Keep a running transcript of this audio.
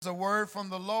There's a word from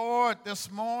the Lord this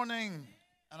morning,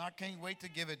 and I can't wait to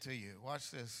give it to you.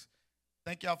 Watch this.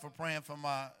 Thank y'all for praying for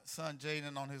my son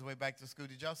Jaden on his way back to school.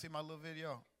 Did y'all see my little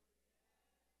video?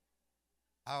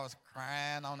 I was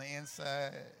crying on the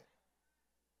inside.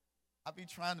 I be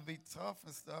trying to be tough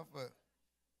and stuff, but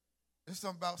there's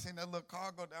something about seeing that little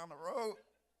car go down the road.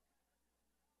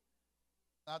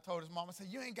 And I told his mom, I said,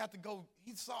 you ain't got to go,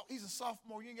 he's a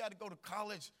sophomore, you ain't got to go to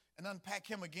college and unpack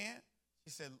him again.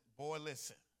 She said, boy,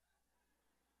 listen,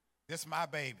 this is my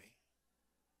baby.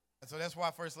 And so that's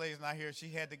why First Lady's not here. She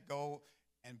had to go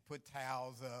and put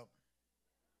towels up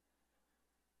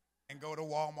and go to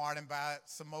Walmart and buy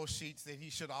some more sheets that he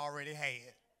should already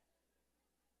had.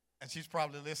 And she's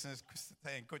probably listening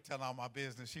and quit telling all my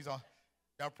business.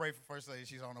 Y'all pray for First Lady.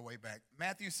 She's on her way back.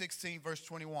 Matthew 16, verse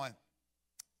 21.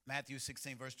 Matthew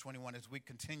 16, verse 21. As we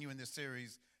continue in this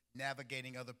series,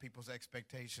 navigating other people's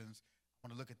expectations, I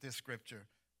want to look at this scripture.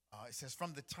 It says,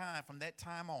 from that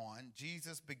time on,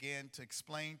 Jesus began to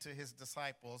explain to his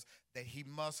disciples that he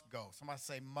must go. Somebody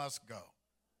say, must go.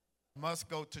 Must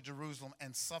go to Jerusalem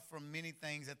and suffer many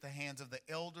things at the hands of the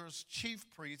elders, chief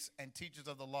priests, and teachers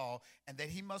of the law, and that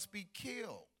he must be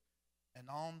killed, and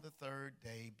on the third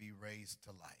day be raised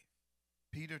to life.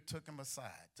 Peter took him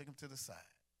to the side,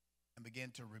 and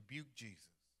began to rebuke Jesus.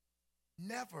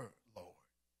 Never, Lord,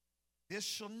 this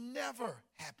shall never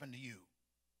happen to you.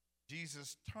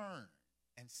 Jesus turned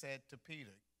and said to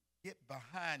Peter, get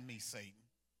behind me, Satan.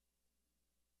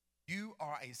 You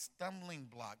are a stumbling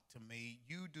block to me.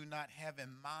 You do not have in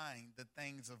mind the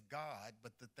things of God,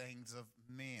 but the things of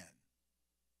men.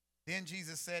 Then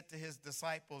Jesus said to his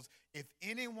disciples, if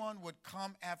anyone would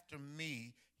come after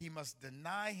me, he must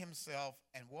deny himself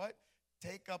and what?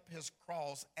 Take up his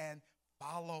cross and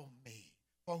follow me.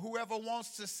 For whoever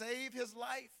wants to save his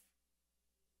life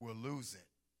will lose it.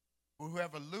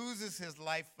 Whoever loses his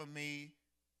life for me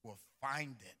will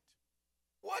find it.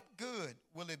 What good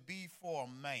will it be for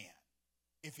a man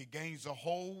if he gains the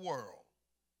whole world,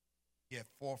 yet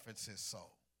forfeits his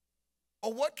soul?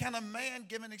 Or what can a man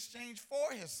give in exchange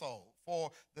for his soul? For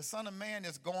the Son of Man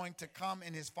is going to come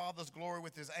in his Father's glory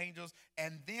with his angels,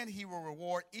 and then he will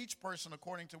reward each person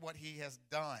according to what he has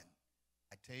done.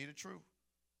 I tell you the truth,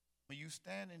 when you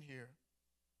stand in here,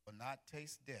 will not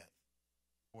taste death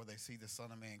before they see the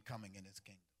Son of Man coming in his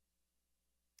kingdom.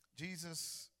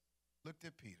 Jesus looked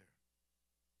at Peter.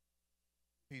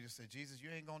 Peter said, Jesus, you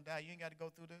ain't going to die. You ain't got to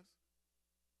go through this.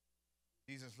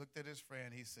 Jesus looked at his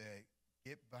friend. He said,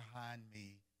 get behind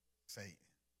me, Satan.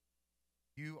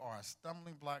 You are a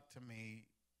stumbling block to me.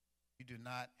 You do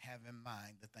not have in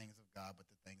mind the things of God, but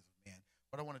the things of men.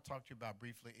 What I want to talk to you about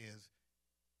briefly is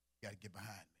you got to get behind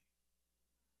me.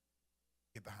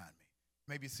 Get behind me.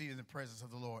 Maybe seated in the presence of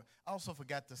the Lord. I also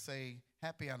forgot to say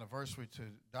happy anniversary to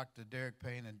Dr. Derek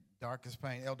Payne and Darkest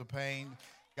Payne, Elder Payne.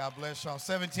 God bless y'all.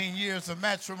 17 years of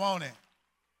matrimony.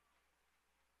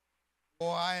 Boy,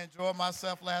 I enjoyed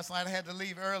myself last night. I had to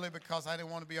leave early because I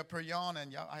didn't want to be up here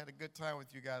yawning. I had a good time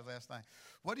with you guys last night.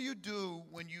 What do you do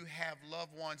when you have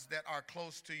loved ones that are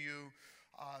close to you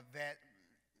that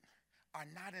are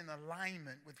not in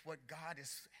alignment with what God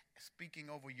is speaking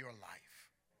over your life?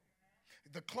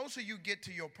 The closer you get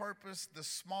to your purpose, the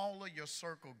smaller your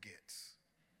circle gets.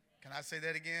 Can I say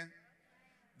that again?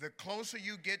 The closer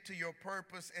you get to your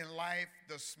purpose in life,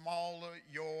 the smaller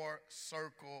your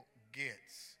circle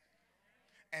gets.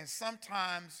 And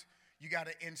sometimes you got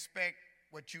to inspect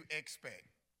what you expect.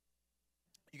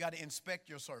 You got to inspect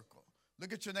your circle.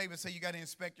 Look at your neighbor and say, you got to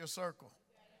inspect your circle.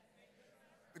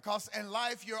 Because in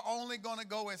life, you're only going to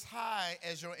go as high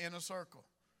as your inner circle,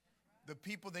 the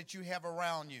people that you have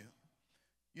around you.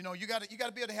 You know, you got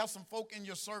to be able to have some folk in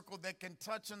your circle that can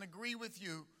touch and agree with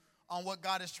you on what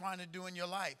God is trying to do in your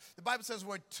life. The Bible says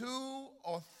where 2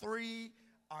 or 3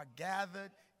 are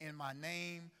gathered in my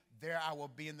name, there I will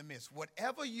be in the midst.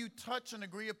 Whatever you touch and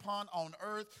agree upon on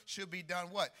earth should be done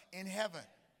what? In heaven.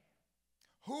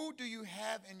 Who do you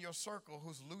have in your circle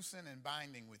who's loosing and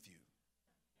binding with you?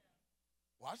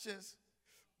 Watch this.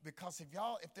 Because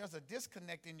if there's a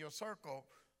disconnect in your circle,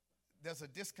 there's a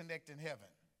disconnect in heaven.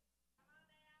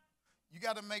 You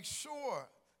got to make sure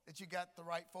that you got the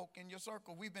right folk in your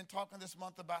circle. We've been talking this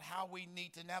month about how we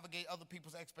need to navigate other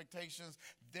people's expectations.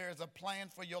 There's a plan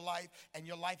for your life, and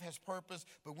your life has purpose.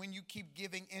 But when you keep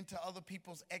giving into other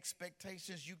people's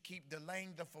expectations, you keep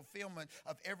delaying the fulfillment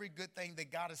of every good thing that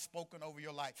God has spoken over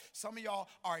your life. Some of y'all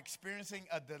are experiencing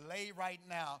a delay right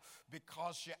now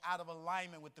because you're out of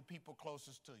alignment with the people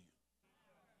closest to you.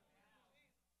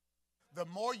 The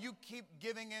more you keep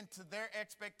giving into their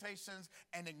expectations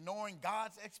and ignoring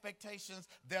God's expectations,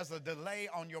 there's a delay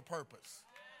on your purpose.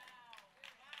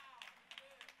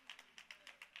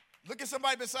 Look at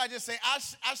somebody beside you and say,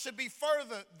 I should be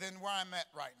further than where I'm at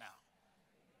right now.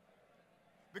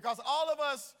 Because all of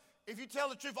us, if you tell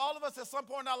the truth, all of us at some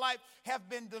point in our life have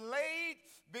been delayed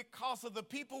because of the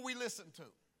people we listen to.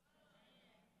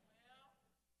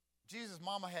 Jesus'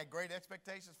 mama had great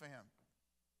expectations for him.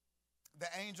 The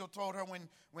angel told her when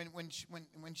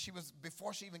she was,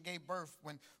 before she even gave birth,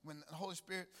 when the Holy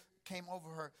Spirit came over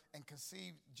her and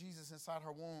conceived Jesus inside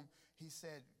her womb, he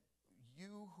said,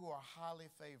 you who are highly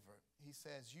favored, he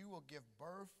says, you will give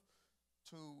birth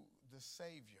to the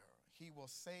Savior. He will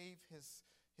save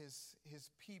his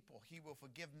people. He will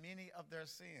forgive many of their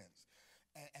sins.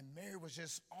 And Mary was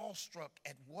just awestruck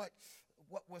at what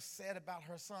was said about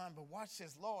her son. But watch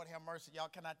this. Lord have mercy, y'all.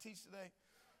 Can I teach today?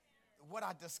 What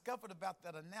I discovered about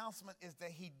that announcement is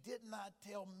that he did not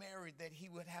tell Mary that he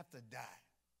would have to die.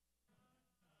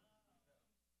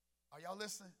 Are y'all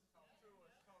listening?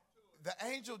 The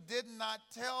angel did not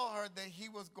tell her that he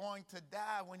was going to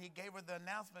die when he gave her the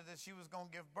announcement that she was going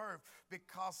to give birth.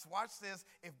 Because, watch this,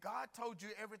 if God told you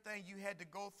everything you had to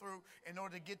go through in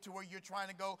order to get to where you're trying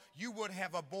to go, you would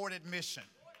have aborted mission.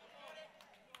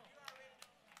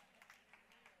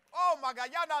 Oh my God,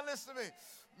 y'all not listening to me.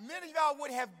 Many of y'all would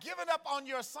have given up on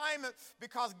your assignment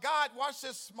because God, watch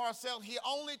this, Marcel, he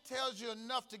only tells you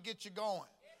enough to get you going.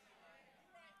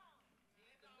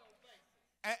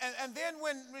 And then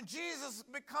when Jesus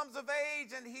becomes of age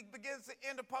and he begins to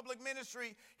enter public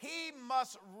ministry, he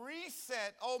must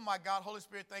reset, oh my God, Holy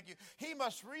Spirit, thank you. He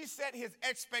must reset his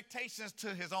expectations to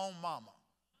his own mama.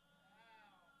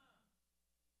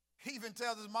 He even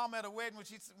tells his mama at a wedding when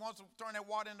she wants to turn that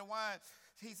water into wine,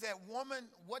 he said, woman,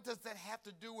 what does that have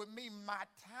to do with me? My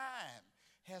time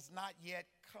has not yet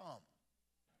come.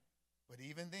 But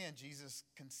even then, Jesus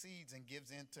concedes and gives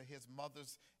in to his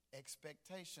mother's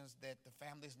expectations that the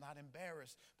family's not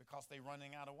embarrassed because they're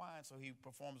running out of wine. So he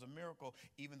performs a miracle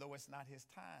even though it's not his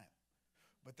time.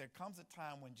 But there comes a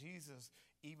time when Jesus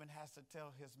even has to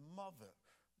tell his mother,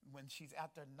 when she's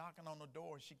out there knocking on the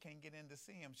door, she can't get in to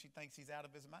see him. She thinks he's out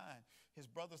of his mind. His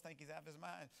brothers think he's out of his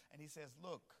mind. And he says,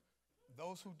 look,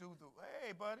 those who do the,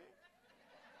 hey, buddy.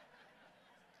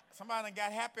 Somebody done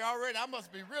got happy already. I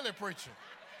must be really preaching.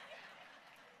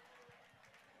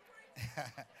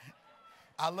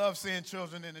 I love seeing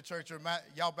children in the church.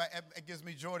 Y'all back, it gives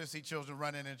me joy to see children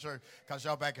running in church because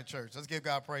y'all back in church. Let's give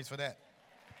God praise for that.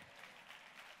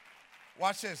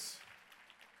 Watch this.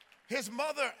 His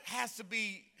mother has to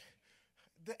be,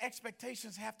 the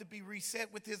expectations have to be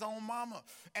reset with his own mama.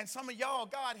 And some of y'all,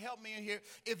 God help me in here.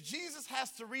 If Jesus has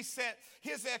to reset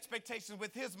his expectations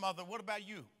with his mother, what about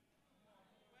you?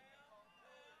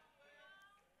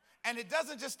 And it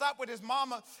doesn't just stop with his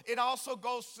mama. It also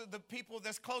goes to the people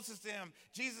that's closest to him.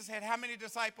 Jesus had how many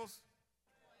disciples?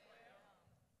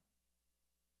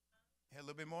 He had a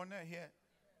little bit more than that.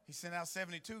 He sent out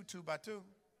 72, 2 by 2.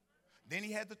 Then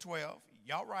he had the 12.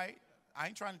 Y'all right. I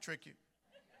ain't trying to trick you.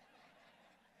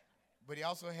 But he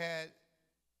also had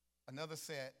another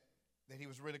set that he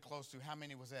was really close to. How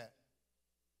many was that?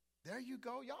 There you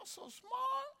go. Y'all so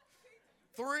smart.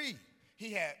 3.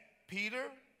 He had Peter,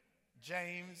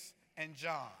 James, and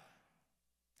John.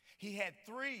 He had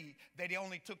 3 that he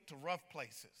only took to rough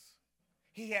places.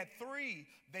 He had 3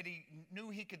 that he knew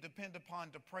he could depend upon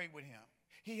to pray with him.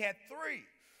 He had 3.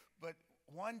 But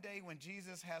one day when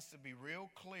Jesus has to be real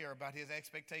clear about his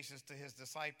expectations to his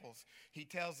disciples, he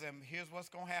tells them, here's what's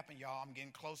going to happen, y'all. I'm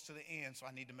getting close to the end, so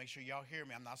I need to make sure y'all hear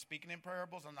me. I'm not speaking in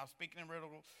parables. I'm not speaking in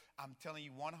riddles. I'm telling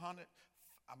you 100.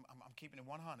 I'm keeping it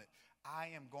 100. I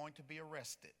am going to be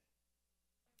arrested.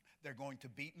 They're going to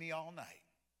beat me all night,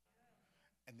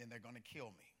 and then they're going to kill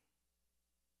me.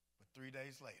 But 3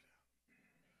 days later,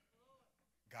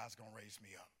 God's going to raise me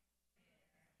up.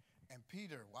 And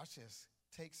Peter, watch this,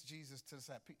 takes Jesus to the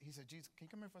side. He said, Jesus, can you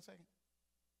come here for a second?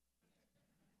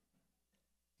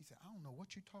 He said, I don't know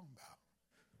what you're talking about,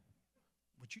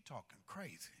 but you're talking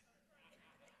crazy.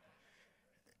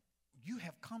 You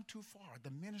have come too far. The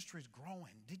ministry is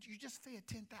growing. Did you just fed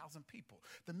 10,000 people?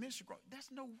 The ministry growing. There's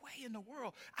no way in the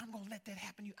world I'm going to let that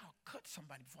happen to you. I'll cut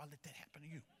somebody before I let that happen to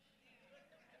you.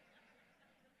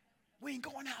 We ain't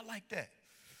going out like that.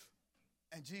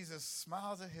 And Jesus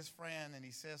smiles at his friend and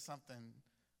he says something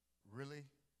really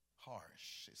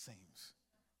harsh, it seems.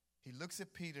 He looks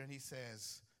at Peter and he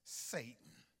says, Satan,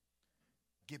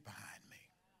 get behind me.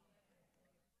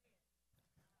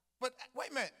 But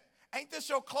wait a minute. Ain't this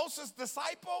your closest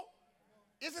disciple?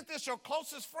 Isn't this your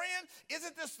closest friend?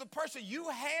 Isn't this the person you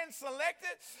hand selected?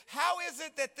 How is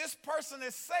it that this person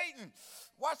is Satan?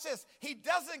 Watch this. He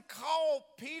doesn't call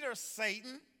Peter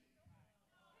Satan.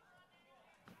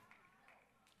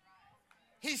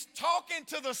 He's talking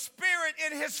to the spirit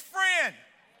in his friend.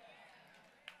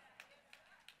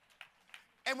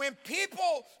 And when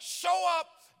people show up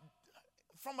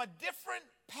from a different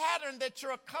pattern that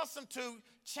you're accustomed to,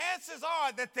 chances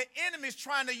are that the enemy's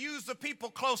trying to use the people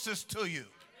closest to you.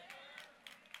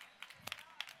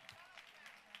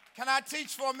 Can I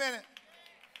teach for a minute?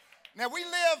 Now, we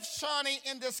live, Shawnee,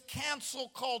 in this cancel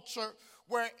culture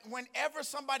where whenever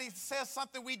somebody says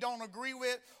something we don't agree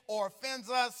with or offends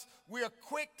us, we are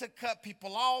quick to cut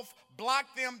people off, block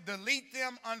them, delete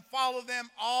them, unfollow them,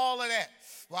 all of that.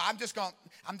 Well, I'm just gonna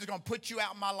put you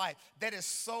out of my life. That is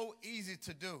so easy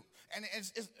to do. And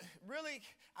it's really,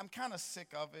 I'm kind of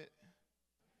sick of it.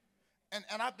 And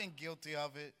I've been guilty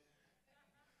of it.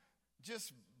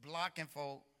 Just blocking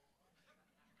folk.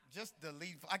 Just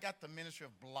delete. I got the ministry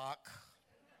of block.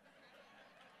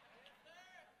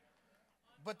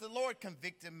 But the Lord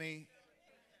convicted me,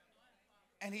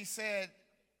 and he said,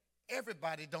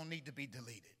 everybody don't need to be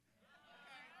deleted.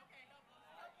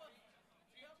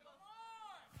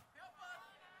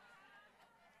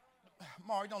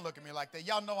 Maury, don't look at me like that.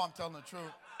 Y'all know I'm telling the truth.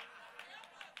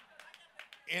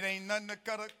 It ain't nothing to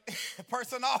cut a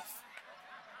person off.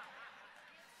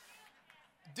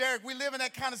 Derek, we live in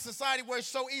that kind of society where it's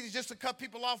so easy just to cut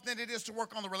people off than it is to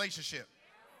work on the relationship.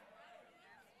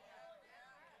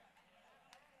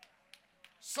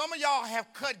 Some of y'all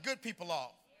have cut good people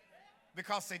off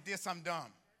because they did something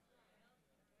dumb.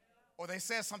 Or they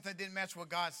said something that didn't match what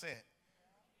God said.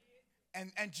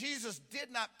 And Jesus did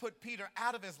not put Peter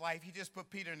out of his life. He just put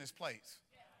Peter in his place.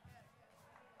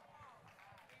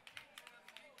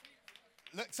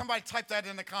 Look, somebody type that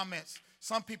in the comments.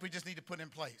 Some people just need to put in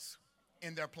place,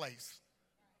 in their place.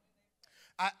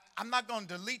 I'm not going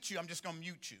to delete you. I'm just going to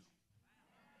mute you.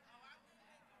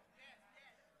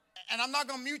 And I'm not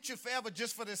going to mute you forever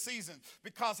just for this season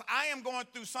because I am going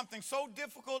through something so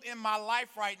difficult in my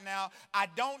life right now. I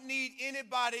don't need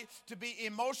anybody to be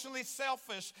emotionally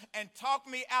selfish and talk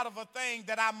me out of a thing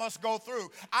that I must go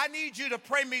through. I need you to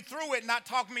pray me through it, not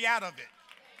talk me out of it.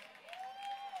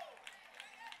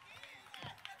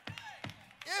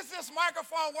 Is this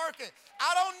microphone working?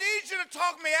 I don't need you to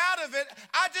talk me out of it.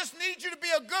 I just need you to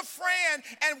be a good friend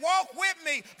and walk with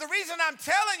me. The reason I'm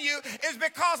telling you is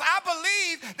because I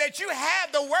believe that you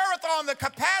have the wherewithal and the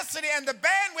capacity and the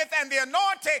bandwidth and the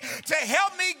anointing to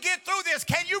help me get through this.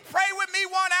 Can you pray with me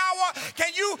 1 hour?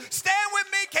 Can you stand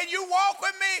with me? Can you walk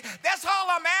with me? That's all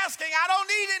I'm asking. I don't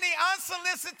need any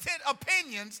unsolicited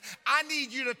opinions. I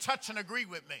need you to touch and agree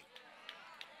with me.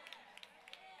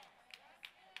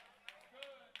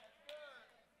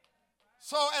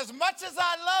 So as much as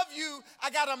I love you, I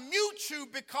got to mute you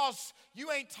because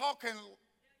you ain't talking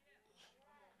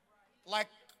like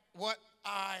what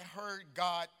I heard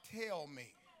God tell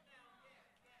me.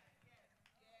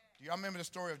 Do y'all remember the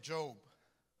story of Job?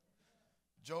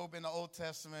 Job in the Old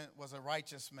Testament was a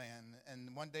righteous man.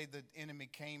 And one day the enemy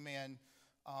came in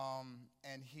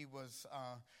and he was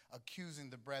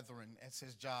accusing the brethren. That's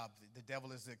his job. The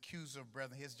devil is the accuser of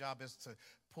brethren. His job is to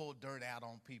pull dirt out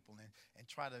on people and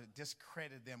try to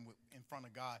discredit them in front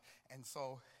of God. And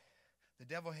so the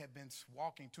devil had been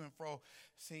walking to and fro,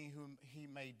 seeing whom he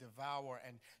may devour.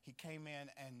 And he came in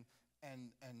and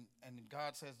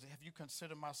God says, have you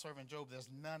considered my servant Job? There's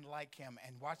none like him.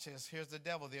 And watch this. Here's the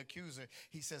devil, the accuser.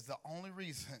 He says the only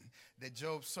reason that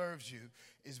Job serves you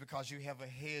is because you have a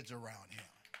hedge around him.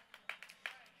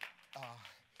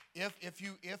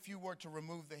 If you were to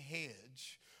remove the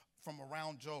hedge from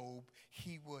around Job,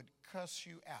 he would cuss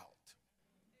you out.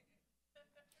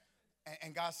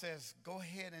 And God says, go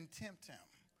ahead and tempt him.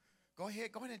 Go ahead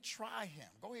and try him.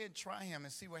 Go ahead and try him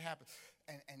and see what happens.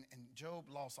 And Job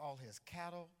lost all his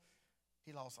cattle.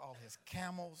 He lost all his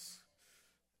camels.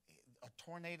 A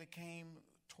tornado came,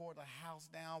 tore the house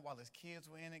down while his kids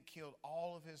were in it, killed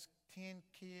all of his 10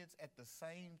 kids at the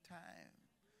same time.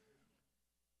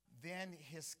 Then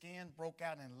his skin broke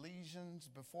out in lesions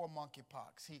before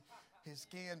monkeypox. His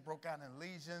skin broke out in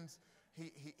lesions.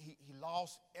 He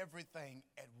lost everything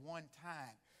at one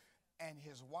time. And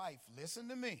his wife, listen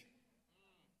to me,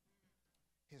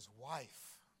 his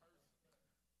wife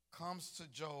comes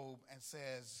to Job and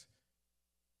says,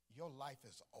 your life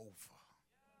is over.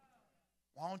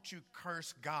 Why don't you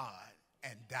curse God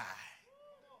and die?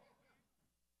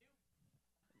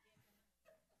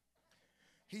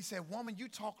 He said, woman, you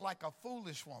talk like a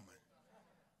foolish woman.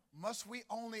 Must we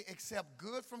only accept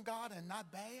good from God and not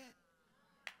bad?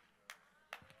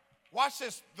 Watch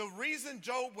this. The reason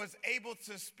Job was able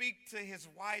to speak to his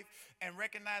wife and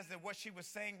recognize that what she was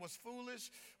saying was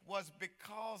foolish was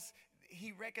because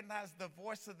he recognized the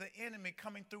voice of the enemy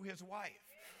coming through his wife.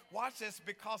 Watch this,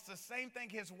 because the same thing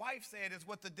his wife said is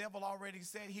what the devil already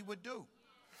said he would do.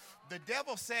 The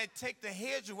devil said, take the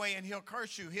hedge away and he'll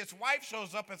curse you. His wife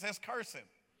shows up and says, curse him.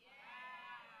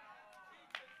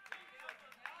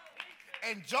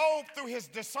 And Job, through his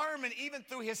discernment, even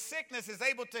through his sickness, is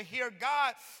able to hear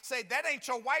God say, that ain't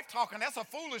your wife talking, that's a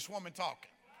foolish woman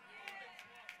talking.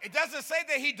 It doesn't say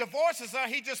that he divorces her,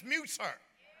 he just mutes her.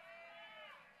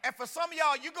 And for some of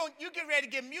y'all, you get ready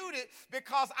to get muted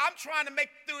because I'm trying to make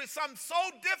through something so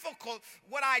difficult.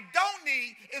 What I don't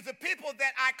need is the people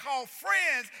that I call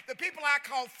friends, the people I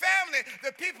call family,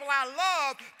 the people I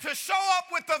love to show up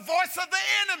with the voice of the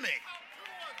enemy.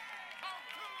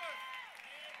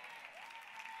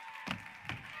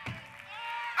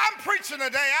 I'm preaching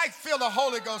today. I feel the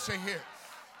Holy Ghost in here.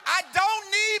 I don't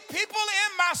need people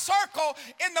in my circle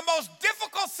in the most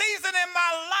difficult season in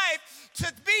my life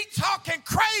to be talking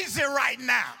crazy right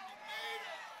now.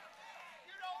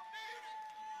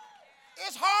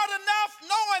 It's hard enough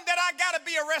knowing that I got to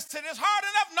be arrested. It's hard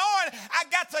enough knowing I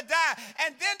got to die.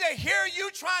 And then to hear you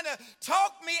trying to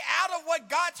talk me out of what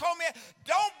God told me,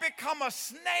 don't become a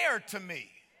snare to me.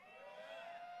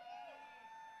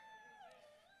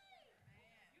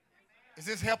 Is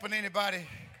this helping anybody?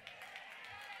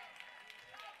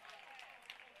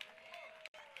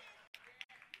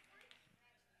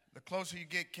 The closer you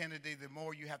get, Kennedy, the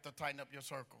more you have to tighten up your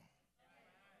circle.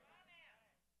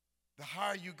 The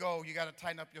higher you go, you got to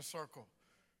tighten up your circle.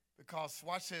 Because,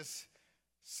 watch this,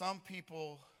 some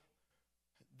people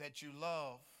that you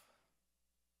love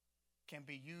can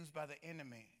be used by the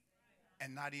enemy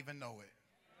and not even know it.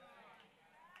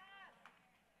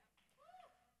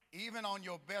 Even on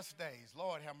your best days,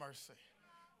 Lord have mercy,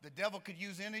 the devil could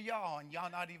use any of y'all and y'all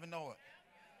not even know it.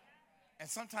 And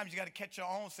sometimes you got to catch your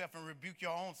own self and rebuke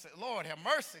your own self. Lord have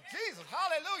mercy, Jesus,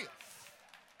 hallelujah.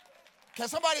 Can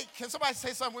somebody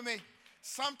say something with me?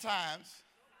 Sometimes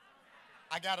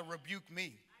I got to rebuke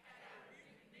me.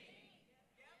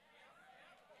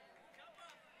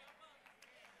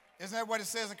 Isn't that what it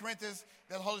says in Corinthians?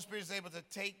 That the Holy Spirit is able to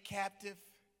take captive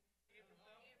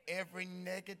every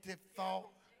negative thought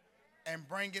and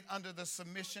bring it under the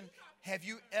submission. Have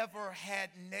you ever had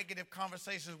negative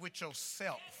conversations with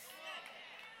yourself?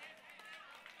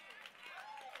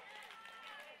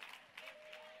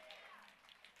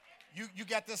 You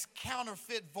got this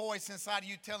counterfeit voice inside of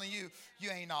you telling you, you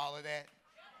ain't all of that.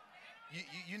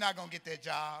 You're not going to get that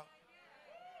job.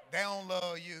 They don't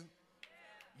love you.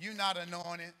 You're not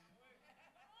anointed.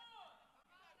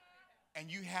 And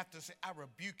you have to say, I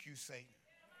rebuke you, Satan.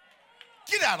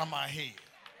 Get out of my head.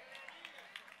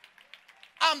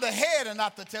 I'm the head and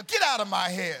not the tail. Get out of my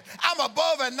head. I'm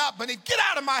above and not beneath. Get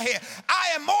out of my head.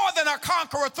 I am more than a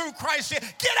conqueror through Christ. Get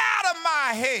out of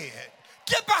my head.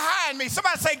 Get behind me.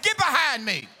 Somebody say, get behind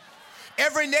me.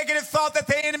 Every negative thought that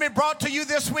the enemy brought to you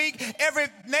this week, every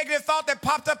negative thought that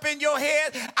popped up in your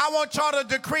head, I want y'all to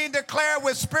decree and declare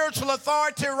with spiritual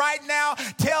authority right now.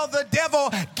 Tell the devil,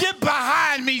 get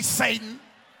behind me, Satan.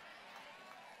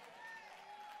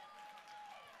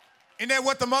 Isn't that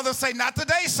what the mothers say? Not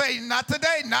today, Satan. Not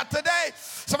today. Not today.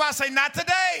 Somebody say, not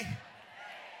today.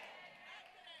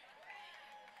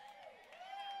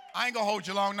 I ain't going to hold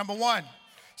you long. Number one,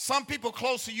 some people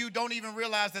close to you don't even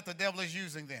realize that the devil is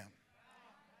using them.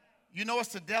 You know it's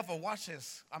the devil. Watch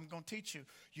this. I'm going to teach you.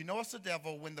 You know it's the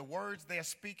devil when the words they're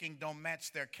speaking don't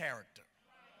match their character.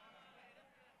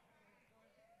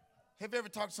 Have you ever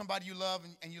talked to somebody you love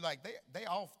and you're like, they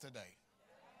off today?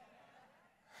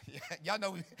 Yeah,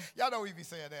 y'all know we be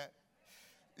saying that.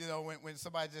 You know, when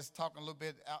somebody just talking a little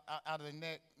bit out of their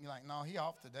neck, you're like, no, he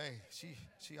off today.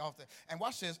 She off today. And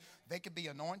watch this. They could be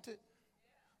anointed,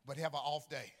 but have an off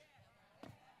day.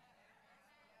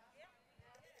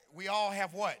 We all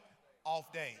have what?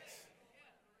 Off days.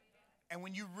 And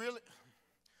when you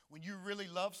really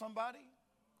love somebody,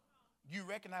 you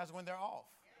recognize when they're off.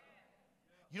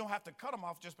 You don't have to cut them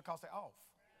off just because they're off.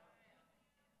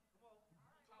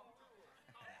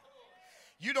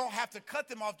 You don't have to cut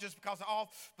them off just because they're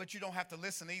off, but you don't have to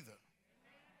listen either.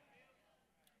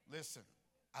 Listen,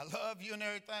 I love you and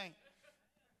everything,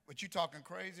 but you're talking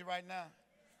crazy right now.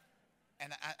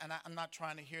 And I'm not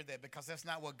trying to hear that because that's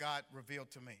not what God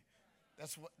revealed to me.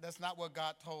 That's not what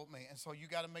God told me. And so you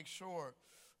got to make sure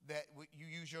that you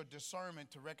use your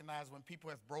discernment to recognize when people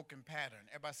have broken pattern.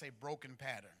 Everybody say broken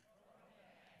pattern.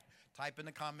 Type in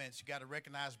the comments. You got to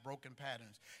recognize broken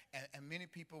patterns. And many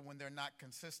people, when they're not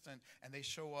consistent and they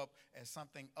show up as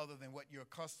something other than what you're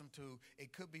accustomed to,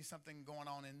 it could be something going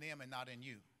on in them and not in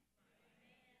you.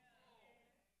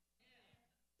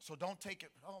 So don't take it,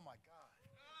 oh my God.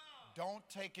 Don't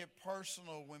take it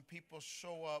personal when people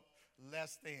show up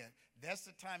less than. That's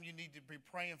the time you need to be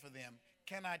praying for them.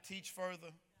 Can I teach further?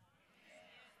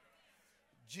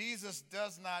 Jesus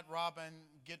does not, Robin,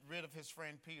 get rid of his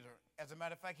friend Peter. As a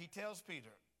matter of fact, he tells Peter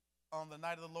on the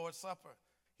night of the Lord's Supper,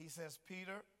 he says,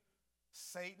 Peter,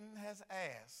 Satan has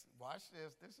asked, watch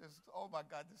this, oh my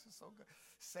God, this is so good.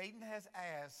 Satan has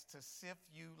asked to sift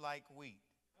you like wheat,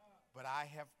 but I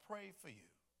have prayed for you.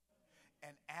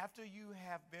 And after you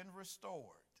have been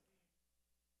restored,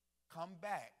 come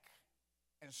back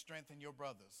and strengthen your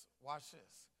brothers. Watch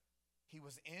this. He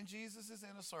was in Jesus'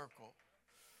 inner circle.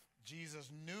 Jesus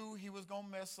knew he was going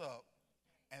to mess up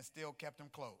and still kept him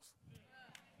close.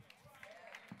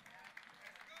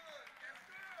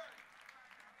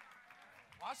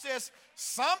 Watch this.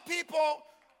 Some people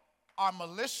are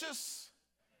malicious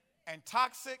and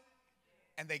toxic,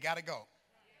 and they got to go.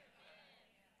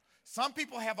 Some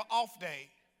people have an off day.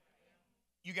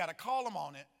 You got to call them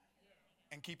on it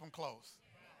and keep them close.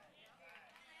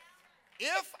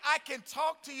 If I can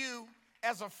talk to you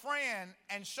as a friend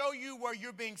and show you where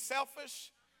you're being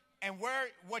selfish and where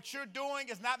what you're doing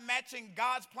is not matching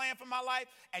God's plan for my life,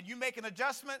 and you make an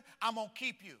adjustment, I'm going to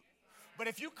keep you. But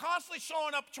if you constantly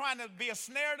showing up trying to be a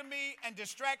snare to me and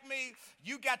distract me,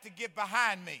 you got to get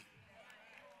behind me.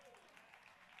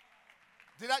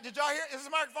 Did y'all hear? Is the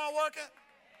microphone working?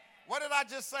 What did I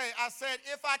just say? I said,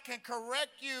 if I can correct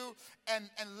you and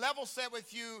level set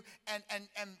with you and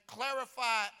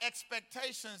clarify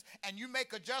expectations and you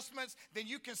make adjustments, then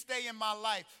you can stay in my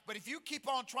life. But if you keep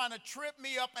on trying to trip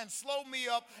me up and slow me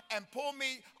up and pull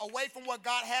me away from what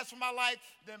God has for my life,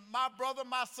 then my brother,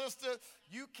 my sister,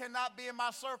 you cannot be in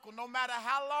my circle, no matter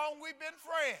how long we've been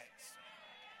friends.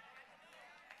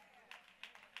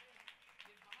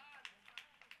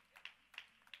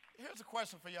 Here's a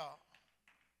question for y'all.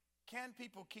 Can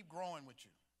people keep growing with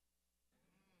you?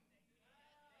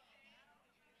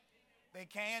 They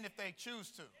can if they choose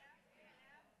to.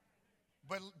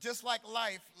 But just like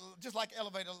life, just like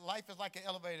elevator, life is like an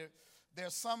elevator.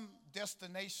 There's some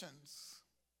destinations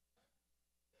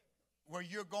where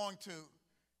you're going to,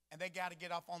 and they got to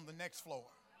get off on the next floor.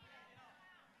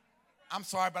 I'm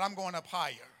sorry, but I'm going up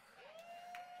higher.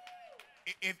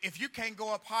 If you can't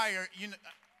go up higher, you know,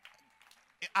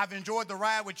 I've enjoyed the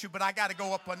ride with you, but I got to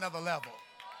go up another level.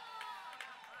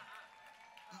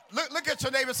 Look at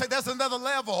your neighbor and say, there's another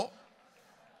level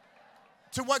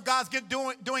to what God's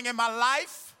doing in my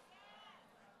life.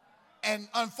 And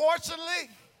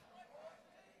unfortunately,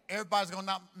 everybody's going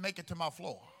to not make it to my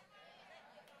floor.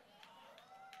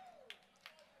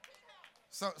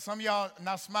 So some of y'all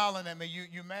not smiling at me.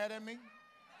 You mad at me?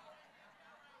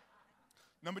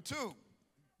 Number two.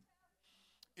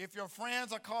 If your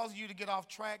friends are causing you to get off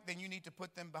track, then you need to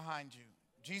put them behind you.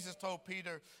 Jesus told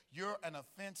Peter, you're an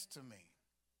offense to me.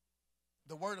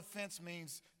 The word offense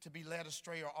means to be led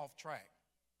astray or off track.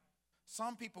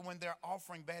 Some people, when they're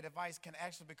offering bad advice, can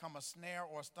actually become a snare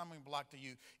or a stumbling block to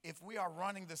you. If we are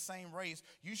running the same race,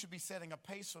 you should be setting a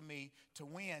pace for me to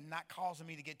win, not causing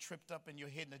me to get tripped up in your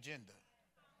hidden agenda.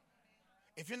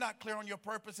 If you're not clear on your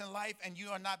purpose in life and you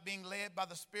are not being led by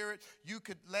the Spirit, you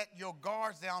could let your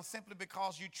guards down simply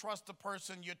because you trust the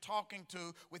person you're talking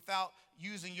to without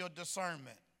using your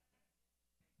discernment.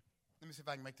 Let me see if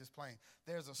I can make this plain.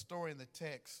 There's a story in the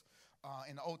text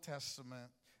in the Old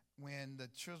Testament when the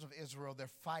children of Israel, they're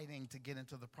fighting to get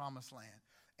into the promised land.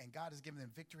 And God is giving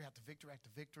them victory after victory after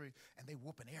victory, and they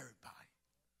whooping everybody.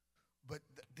 But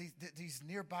these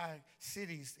nearby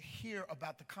cities hear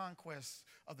about the conquest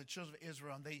of the children of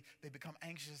Israel, and they become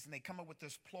anxious, and they come up with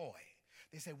this ploy.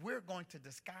 They say, we're going to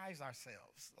disguise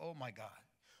ourselves. Oh, my God.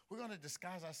 We're going to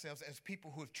disguise ourselves as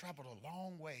people who have traveled a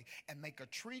long way and make a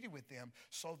treaty with them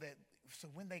so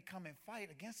when they come and fight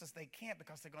against us, they can't,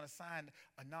 because they're going to sign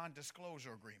a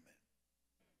non-disclosure agreement.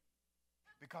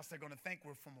 Because they're going to think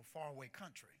we're from a faraway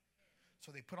country.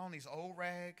 So they put on these old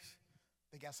rags.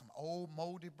 They got some old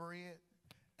moldy bread,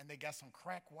 and they got some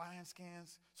cracked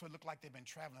wineskins, so it looked like they've been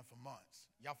traveling for months.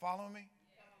 Y'all following me?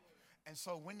 Yeah. And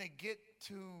so when they get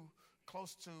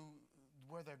close to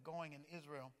where they're going in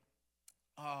Israel,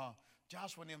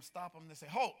 Joshua and them stop them and they say,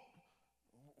 "Halt!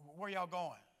 Where y'all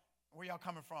going? Where y'all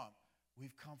coming from?"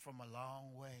 "We've come from a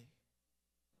long way.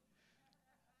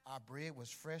 Our bread was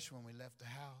fresh when we left the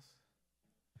house.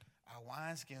 Our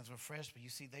wineskins were fresh, but you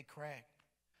see, they cracked.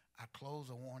 Our clothes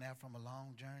are worn out from a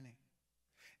long journey."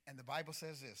 And the Bible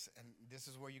says this, and this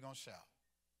is where you're going to shout.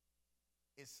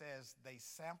 It says they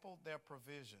sampled their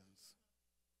provisions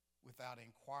without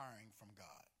inquiring from God.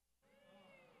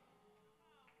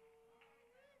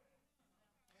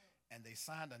 And they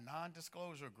signed a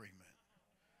non-disclosure agreement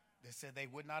that said they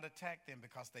would not attack them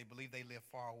because they believed they lived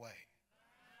far away.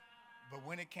 But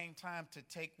when it came time to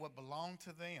take what belonged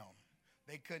to them,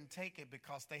 they couldn't take it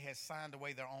because they had signed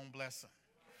away their own blessing.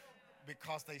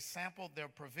 Because they sampled their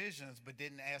provisions but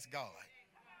didn't ask God.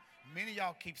 Many of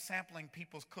y'all keep sampling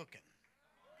people's cooking,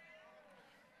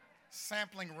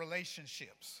 sampling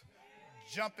relationships,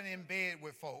 jumping in bed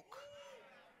with folk,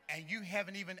 and you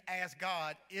haven't even asked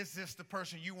God, is this the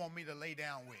person you want me to lay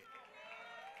down with?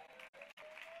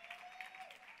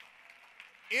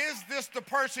 Is this the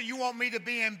person you want me to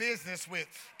be in business with?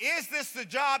 Is this the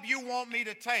job you want me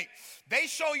to take? They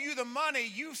show you the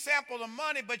money, you sample the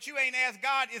money, but you ain't asked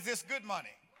God, is this good money?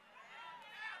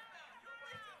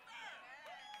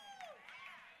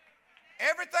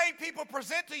 Everything people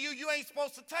present to you, you ain't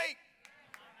supposed to take.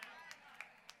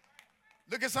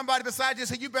 Look at somebody beside you and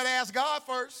say, you better ask God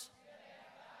first.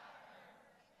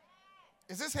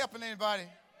 Is this helping anybody?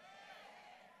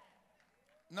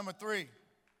 Number 3,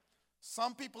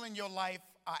 some people in your life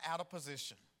are out of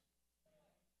position.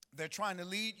 They're trying to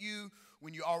lead you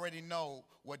when you already know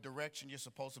what direction you're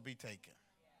supposed to be taking.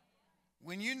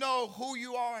 When you know who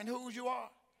you are and whose you are,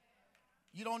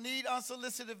 you don't need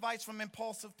unsolicited advice from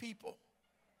impulsive people.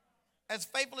 As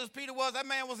faithful as Peter was, that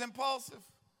man was impulsive.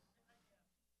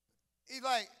 He's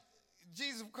like,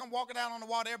 Jesus come walking out on the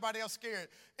water, everybody else scared.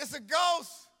 It's a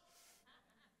ghost.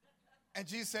 And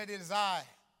Jesus said, it is I.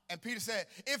 And Peter said,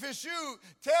 if it's you,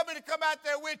 tell me to come out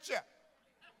there with you.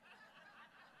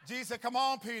 Jesus said, come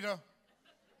on, Peter.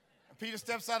 And Peter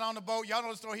steps out on the boat. Y'all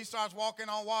know the story. He starts walking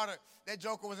on water. That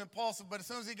joker was impulsive, but as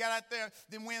soon as he got out there,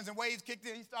 then winds and waves kicked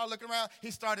in. He started looking around.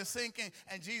 He started sinking.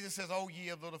 And Jesus says, oh, ye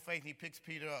of little faith. And he picks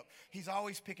Peter up. He's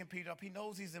always picking Peter up. He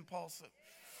knows he's impulsive.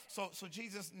 So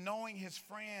Jesus, knowing his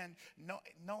friend,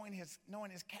 knowing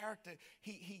his character,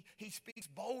 he speaks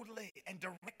boldly and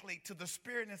directly to the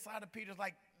spirit inside of Peter,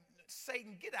 like,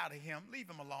 Satan, get out of him. Leave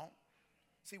him alone.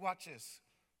 See, watch this.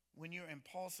 When you're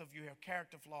impulsive, you have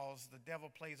character flaws. The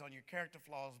devil plays on your character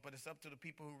flaws, but it's up to the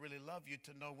people who really love you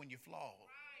to know when you're flawed.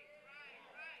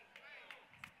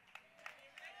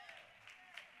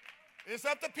 It's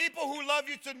up to people who love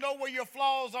you to know where your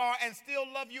flaws are and still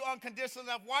love you unconditionally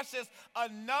enough. Watch this.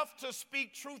 Enough to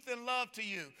speak truth and love to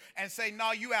you and say,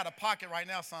 no, you out of pocket right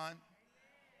now, son.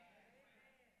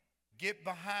 Get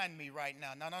behind me right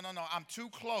now. No. I'm too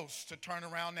close to turn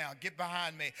around now. Get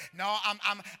behind me. No,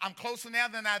 I'm closer now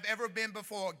than I've ever been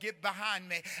before. Get behind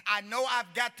me. I know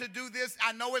I've got to do this.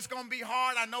 I know it's going to be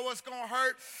hard. I know it's going to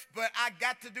hurt, but I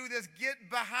got to do this. Get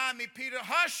behind me, Peter.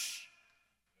 Hush.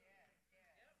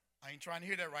 I ain't trying to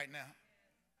hear that right now.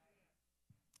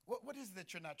 What is it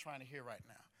that you're not trying to hear right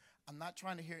now? I'm not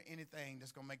trying to hear anything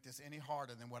that's going to make this any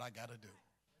harder than what I got to do.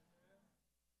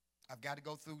 I've got to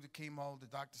go through the chemo. The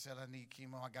doctor said I need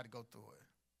chemo. I got to go through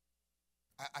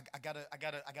it.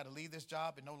 I got to leave this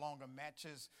job. It no longer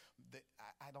matches.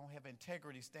 I don't have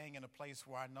integrity staying in a place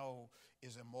where I know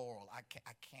is immoral. I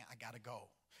can't. I got to go.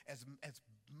 As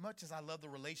much as I love the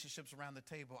relationships around the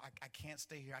table, I can't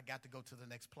stay here. I got to go to the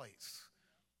next place.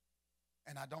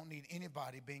 And I don't need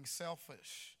anybody being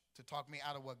selfish to talk me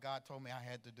out of what God told me I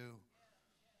had to do.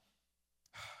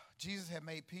 Jesus had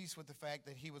made peace with the fact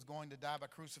that he was going to die by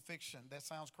crucifixion. That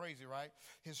sounds crazy, right?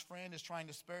 His friend is trying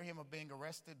to spare him of being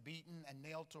arrested, beaten, and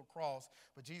nailed to a cross.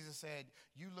 But Jesus said,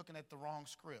 you looking at the wrong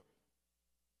script.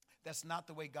 That's not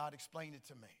the way God explained it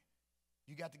to me.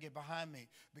 You got to get behind me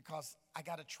because I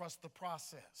got to trust the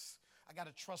process. I got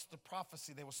to trust the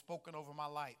prophecy that was spoken over my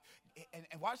life.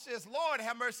 And watch this. Lord,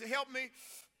 have mercy. Help me.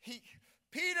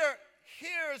 Peter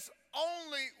hears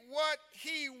only what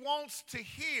he wants to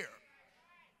hear.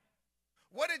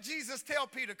 What did Jesus tell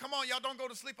Peter? Come on, y'all, don't go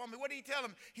to sleep on me. What did he tell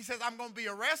him? He says, I'm going to be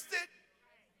arrested.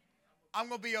 I'm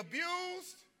going to be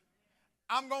abused.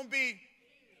 I'm going to be,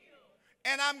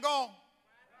 and I'm going.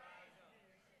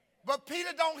 But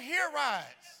Peter don't hear rise.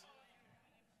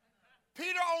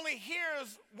 Peter only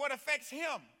hears what affects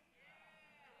him.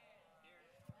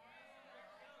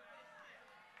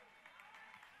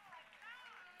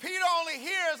 Peter only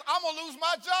hears, I'm going to lose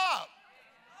my job.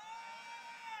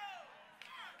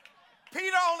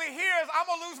 Peter only hears, I'm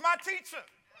going to lose my teacher.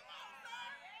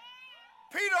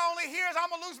 Peter only hears, I'm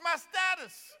going to lose my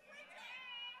status.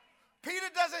 Peter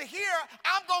doesn't hear,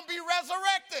 I'm going to be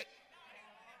resurrected.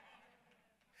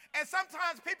 And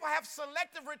sometimes people have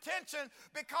selective retention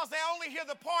because they only hear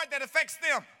the part that affects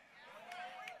them.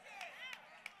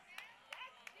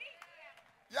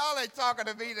 Y'all ain't talking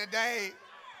to me today.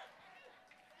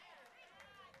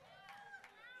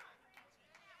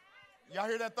 Y'all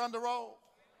hear that thunder roll?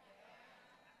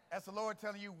 That's the Lord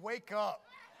telling you, wake up.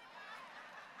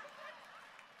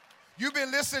 You've been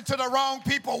listening to the wrong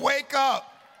people. Wake up.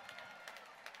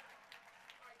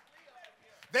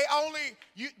 They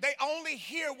only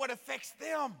hear what affects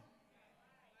them.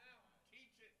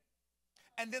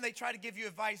 And then they try to give you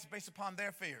advice based upon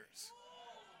their fears.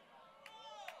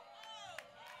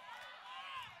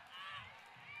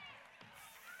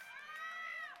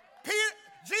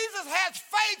 Jesus has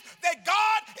faith faith that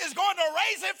God is going to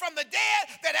raise him from the dead,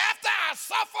 that after I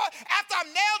suffer, after I'm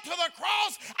nailed to the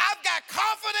cross, I've got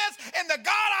confidence in the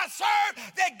God I serve,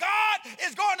 that God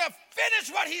is going to finish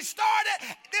what he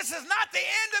started. This is not the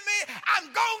end of me. I'm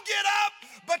going to get up.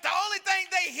 But the only thing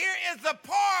they hear is the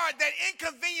part that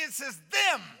inconveniences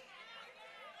them.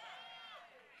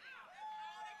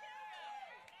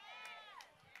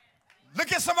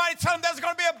 Look at somebody, tell them there's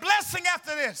going to be a blessing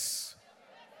after this.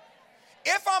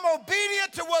 If I'm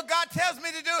obedient to what God tells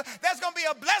me to do, there's going to be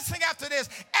a blessing after this.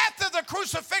 After the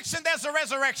crucifixion, there's a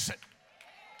resurrection.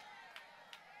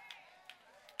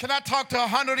 Can I talk to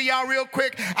 100 of y'all real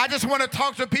quick? I just want to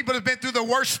talk to people that's been through the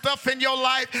worst stuff in your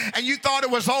life and you thought it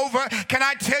was over. Can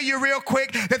I tell you real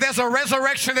quick that there's a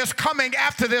resurrection that's coming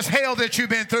after this hell that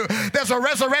you've been through? There's a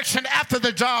resurrection after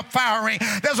the job firing.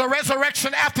 There's a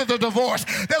resurrection after the divorce.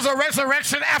 There's a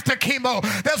resurrection after chemo.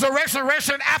 There's a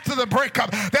resurrection after the breakup.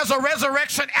 There's a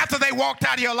resurrection after they walked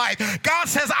out of your life. God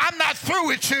says, I'm not through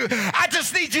with you. I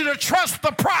just need you to trust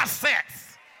the process.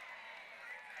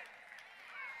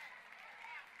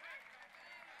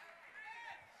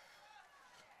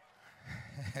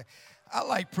 I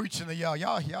like preaching to y'all.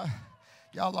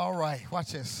 Y'all all right.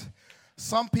 Watch this.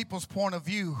 Some people's point of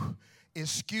view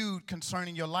is skewed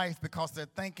concerning your life because they're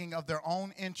thinking of their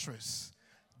own interests,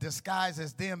 disguised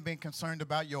as them being concerned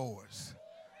about yours.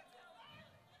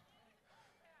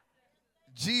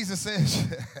 Jesus says,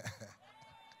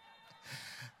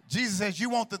 you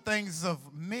want the things of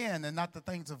men and not the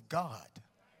things of God.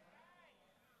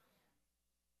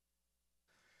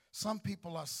 Some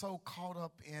people are so caught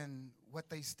up in what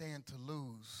they stand to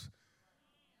lose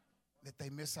that they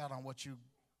miss out on what you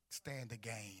stand to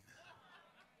gain.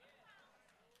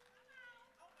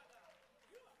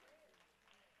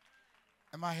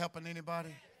 Am I helping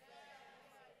anybody?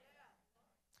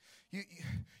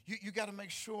 You got to make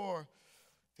sure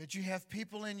that you have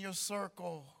people in your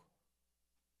circle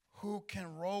who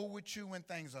can roll with you when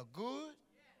things are good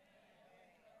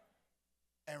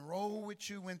and roll with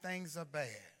you when things are bad.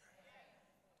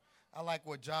 I like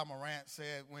what Ja Morant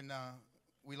said when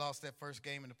we lost that first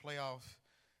game in the playoffs.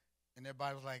 And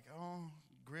everybody was like, oh,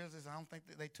 Grizzlies, I don't think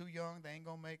they too young. They ain't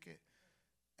going to make it.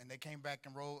 And they came back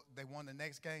and rolled. They won the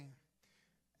next game.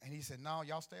 And he said, no,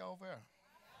 y'all stay over there.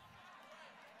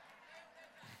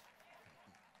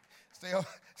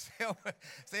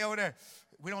 Stay over there.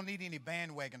 We don't need any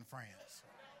bandwagon friends.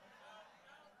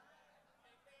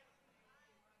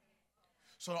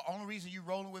 So the only reason you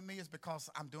rolling with me is because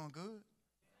I'm doing good?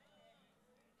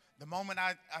 The moment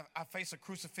I face a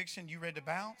crucifixion, you ready to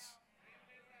bounce?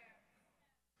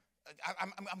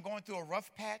 I'm going through a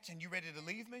rough patch and you ready to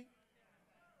leave me?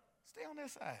 Stay on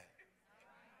this side.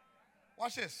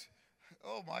 Watch this.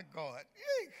 Oh, my God.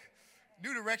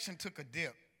 New Direction took a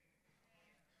dip.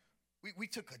 We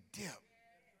took a dip.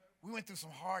 We went through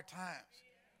some hard times.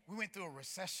 We went through a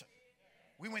recession.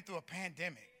 We went through a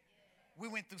pandemic. We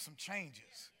went through some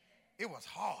changes. It was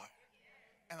hard.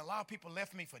 And a lot of people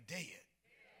left me for dead.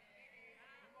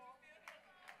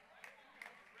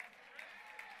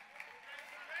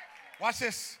 Watch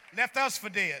this. Left us for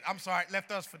dead. I'm sorry,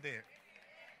 left us for dead.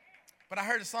 But I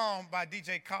heard a song by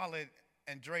DJ Khaled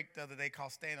and Drake the other day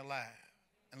called Staying Alive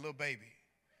and Lil Baby.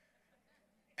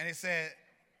 And it said,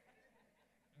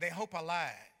 they hope I lied.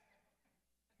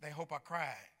 They hope I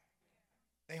cried.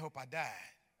 They hope I died.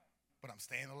 But I'm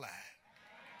staying alive.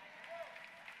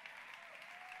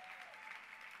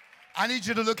 I need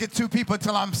you to look at two people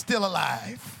until I'm still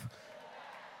alive.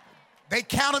 They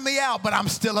counted me out, but I'm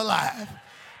still alive.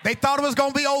 They thought it was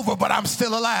going to be over, but I'm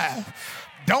still alive.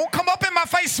 Don't come up in my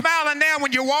face smiling now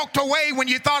when you walked away when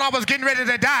you thought I was getting ready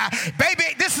to die.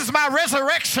 Baby, this is my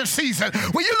resurrection season.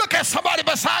 Will you look at somebody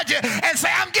beside you and say,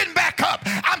 I'm getting back up.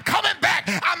 I'm coming back.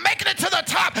 I'm making it to the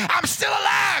top. I'm still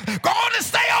alive. Go on and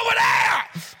stay over there.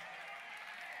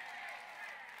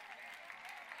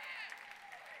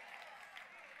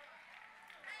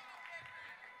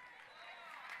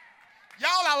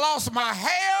 Y'all, I lost my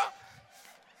hair.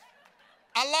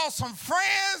 I lost some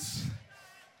friends.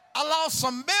 I lost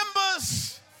some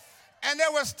members. And there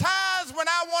was times when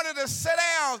I wanted to sit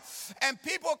down and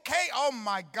people came. Oh,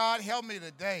 my God, help me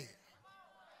today.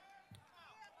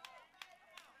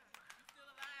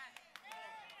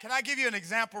 Can I give you an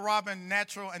example, Robin,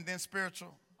 natural and then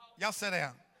spiritual? Y'all sit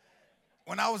down.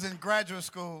 When I was in graduate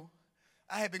school,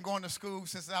 I had been going to school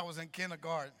since I was in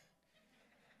kindergarten.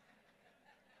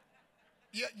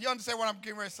 You understand what I'm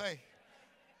getting ready to say?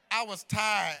 I was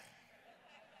tired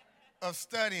of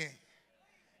studying.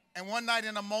 And one night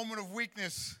in a moment of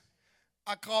weakness,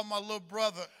 I called my little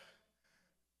brother.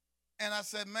 And I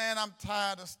said, man, I'm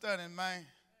tired of studying, man.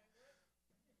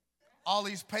 All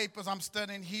these papers, I'm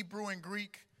studying Hebrew and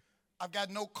Greek. I've got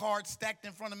no cards stacked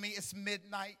in front of me. It's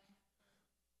midnight.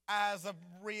 Eyes are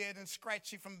red and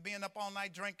scratchy from being up all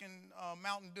night drinking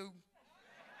Mountain Dew.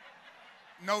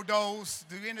 No dose.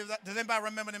 Does anybody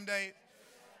remember them days?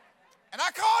 And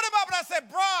I called him up and I said,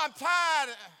 bro, I'm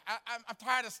tired. I'm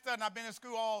tired of studying. I've been in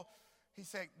school all. He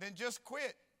said, then just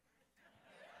quit.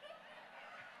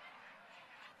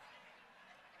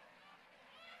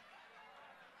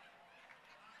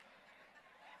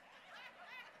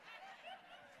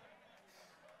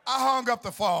 I hung up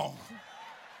the phone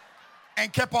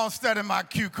and kept on studying my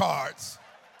cue cards.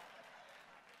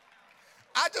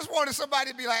 I just wanted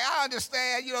somebody to be like, I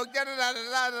understand,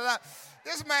 da-da-da-da-da-da.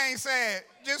 This man said,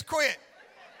 just quit.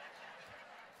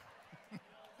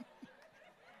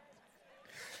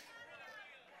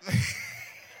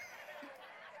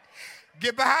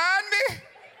 Get behind me.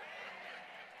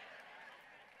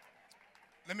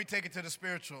 Let me take it to the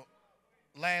spiritual.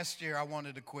 Last year, I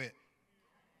wanted to quit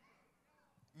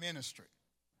ministry.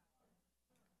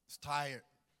 I was tired.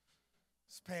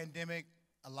 This pandemic,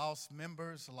 I lost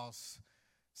members,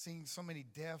 seeing so many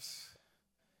deaths,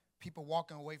 people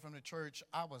walking away from the church.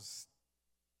 I was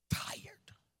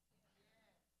tired.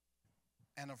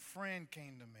 And a friend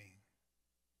came to me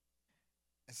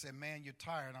and said, man, you're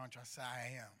tired, aren't you? I said,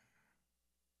 I am.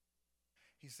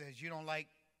 He says, you don't like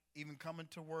even coming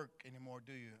to work anymore,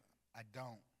 do you? I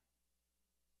don't.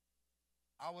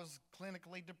 I was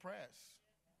clinically depressed.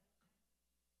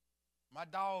 My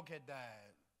dog had died.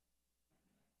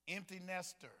 Empty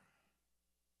nester.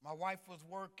 My wife was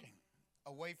working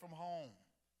away from home.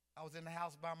 I was in the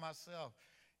house by myself.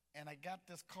 And I got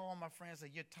this call. My friend said,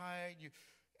 you're tired?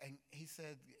 And he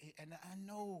said, and I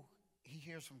know he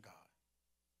hears from God.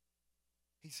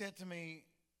 He said to me,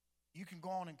 you can go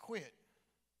on and quit.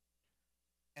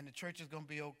 And the church is going to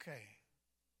be okay.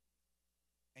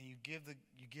 And you give the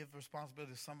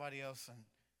responsibility to somebody else.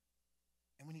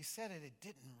 And when he said it, it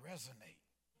didn't resonate.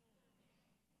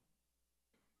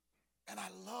 And I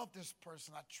love this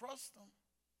person. I trust him,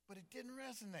 but it didn't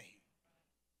resonate.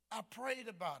 I prayed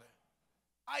about it.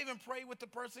 I even prayed with the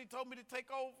person he told me to take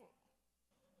over.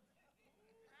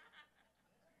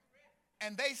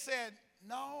 And they said,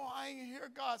 no, I ain't hear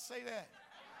God say that.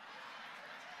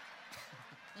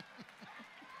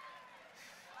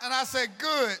 And I said,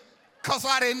 good, because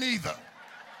I didn't either.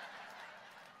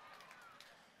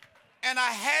 And I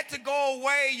had to go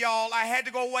away, y'all. I had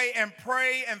to go away and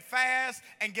pray and fast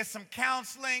and get some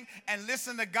counseling and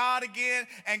listen to God again.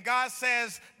 And God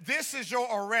says, this is your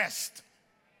arrest.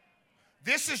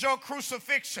 This is your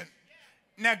crucifixion.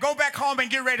 Now go back home and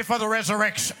get ready for the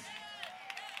resurrection.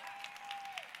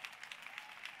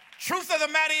 Truth of the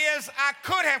matter is, I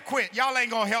could have quit. Y'all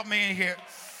ain't going to help me in here.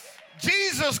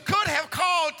 Jesus could have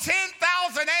called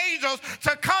 10,000 angels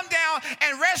to come down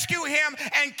and rescue him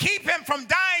and keep him from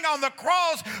dying on the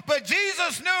cross. But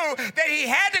Jesus knew that he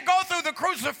had to go through the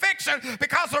crucifixion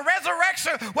because the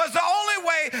resurrection was the only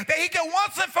way that he could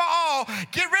once and for all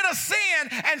get rid of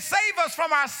sin and save us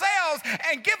from ourselves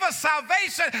and give us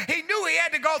salvation. He knew he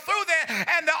had to go through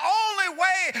that. And the only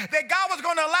way that God was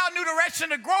going to allow New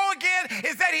Direction to grow again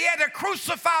is that he had to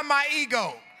crucify my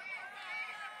ego.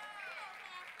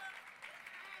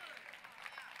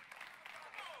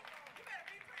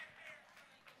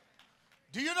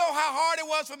 Do you know how hard it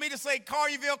was for me to say,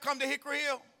 Collierville, come to Hickory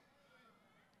Hill?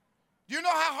 Do you know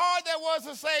how hard that was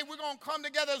to say we're going to come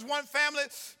together as one family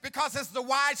because it's the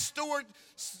wise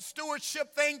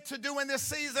stewardship thing to do in this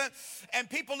season? And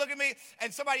people look at me,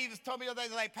 and somebody even told me the other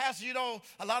day, like, Pastor, you know,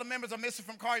 a lot of members are missing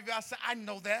from Collierville. I said, I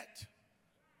know that.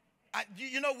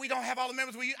 You know we don't have all the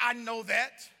members we use. I know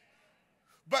that.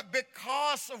 But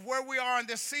because of where we are in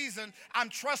this season, I'm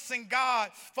trusting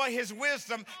God for his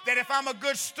wisdom that if I'm a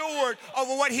good steward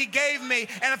over what he gave me,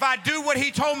 and if I do what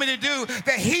he told me to do,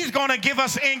 that he's going to give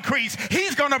us increase.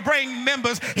 He's going to bring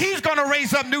members. He's going to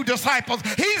raise up new disciples.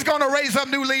 He's going to raise up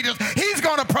new leaders. He's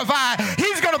going to provide.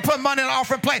 He's going to put money in the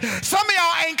offering plate. Some of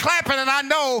y'all ain't clapping, and I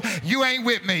know you ain't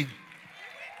with me.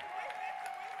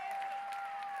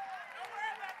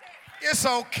 It's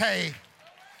okay.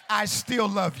 I still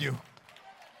love you.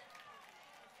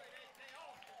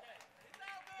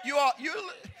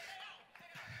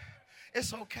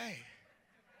 It's okay.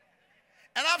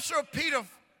 And I'm sure Peter,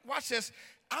 watch this,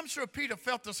 I'm sure Peter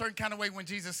felt a certain kind of way when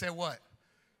Jesus said what?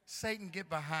 Satan, get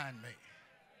behind me.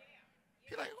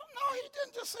 He's like, well, no, he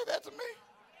didn't just say that to me.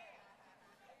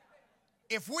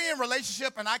 If we're in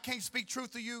relationship and I can't speak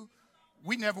truth to you,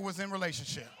 we never was in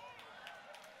relationship.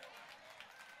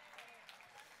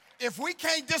 If we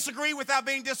can't disagree without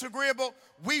being disagreeable,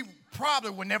 we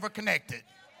probably were never connected.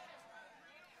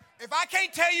 If I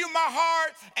can't tell you my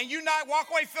heart and you not walk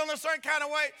away feeling a certain kind of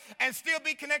way and still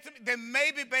be connected, then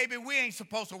maybe, baby, we ain't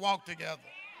supposed to walk together.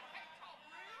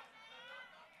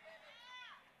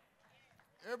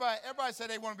 Everybody say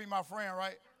they want to be my friend,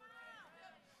 right?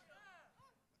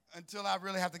 Until I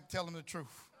really have to tell them the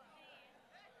truth.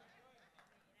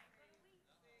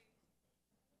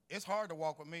 It's hard to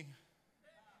walk with me.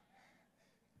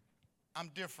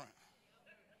 I'm different.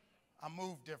 I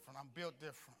move different. I'm built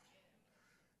different.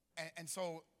 And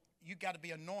so you got to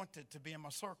be anointed to be in my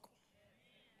circle.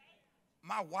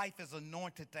 My wife is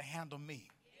anointed to handle me.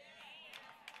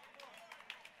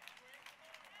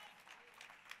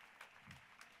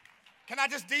 Can I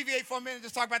just deviate for a minute and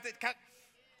just talk about that?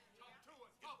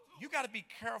 You got to be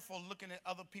careful looking at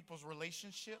other people's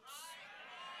relationships.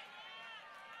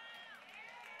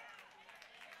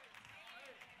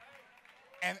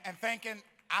 And thinking,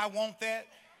 I want that.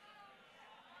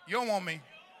 You don't want me.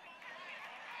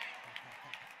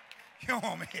 You don't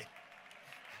want me.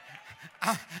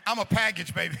 I'm a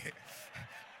package, baby.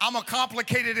 I'm a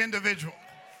complicated individual.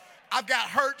 I've got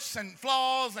hurts and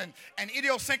flaws and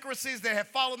idiosyncrasies that have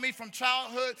followed me from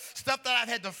childhood, stuff that I've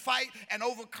had to fight and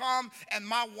overcome. And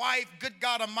my wife, good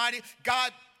God Almighty,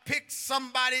 God picked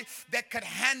somebody that could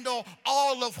handle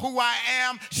all of who I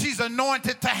am. She's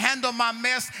anointed to handle my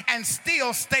mess and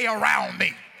still stay around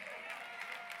me.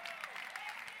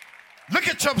 Look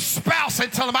at your spouse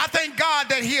and tell him, I thank God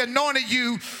that he anointed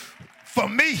you for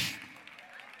me.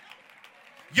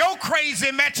 Your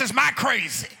crazy matches my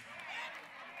crazy.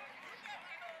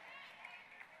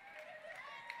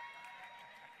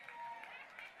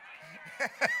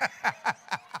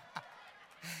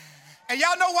 And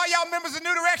y'all know why y'all members of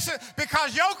New Direction?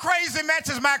 Because your crazy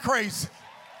matches my crazy.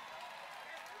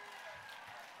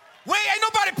 We ain't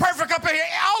nobody perfect up in here.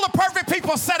 All the perfect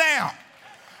people sit down.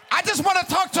 I just want to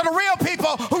talk to the real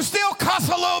people who still cuss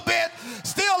a little bit,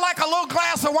 still like a little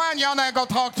glass of wine. Y'all not gonna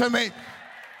talk to me.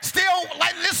 Still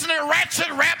like listening to ratchet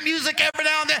rap music every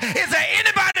now and then. Is there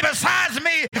anybody besides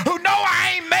me who know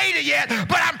I ain't made it yet,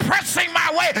 but I'm pressing my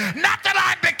way? Not that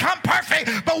I've become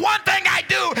perfect, but one thing I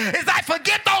do is I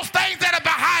forget those things that are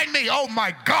behind me. Oh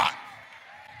my God.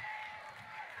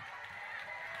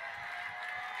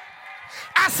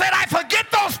 I said I forget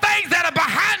those things that are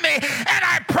behind me and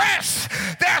I press.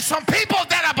 There are some people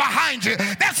that are behind you.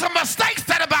 There's some mistakes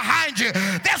that are behind you.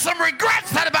 There's some regrets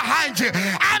that are behind you.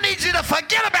 I need you to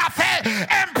forget about that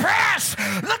and press.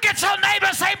 Look at your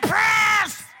neighbor and say,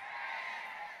 press.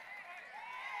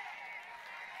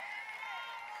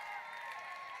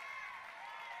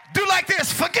 Do like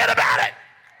this. Forget about it.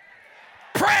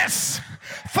 Press.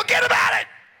 Forget about it.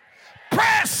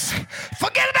 Press.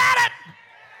 Forget about it.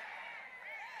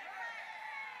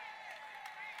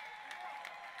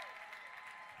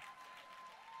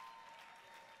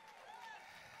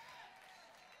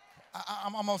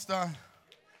 I'm almost done.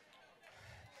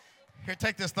 Here,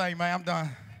 take this thing, man. I'm done.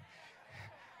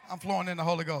 I'm flowing in the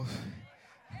Holy Ghost.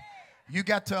 You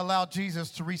got to allow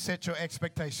Jesus to reset your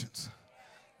expectations.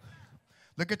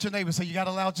 Look at your neighbor and say, you got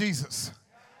to allow Jesus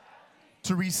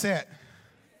to reset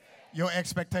your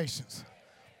expectations.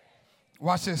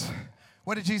 Watch this.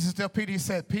 What did Jesus tell Peter? He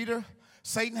said, Peter,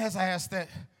 Satan has asked that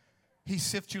he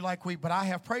sift you like wheat, but I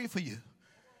have prayed for you.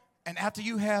 And after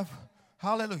you have,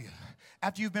 hallelujah,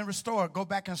 after you've been restored, go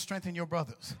back and strengthen your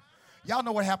brothers. Y'all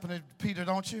know what happened to Peter,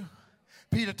 don't you?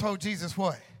 Peter told Jesus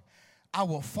what? I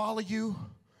will follow you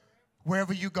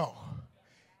wherever you go.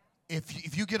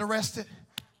 If you get arrested,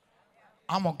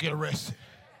 I'm going to get arrested.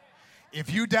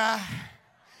 If you die,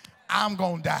 I'm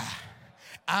going to die.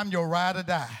 I'm your ride or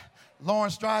die.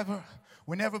 Lawrence Driver,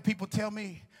 whenever people tell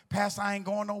me, Pastor, I ain't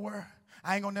going nowhere,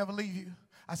 I ain't going to never leave you,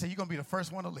 I say, you're going to be the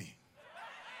first one to leave.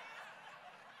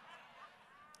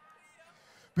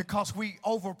 Because we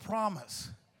overpromise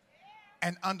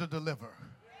and underdeliver.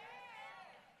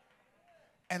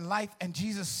 And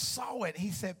Jesus saw it.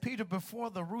 He said, Peter, before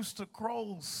the rooster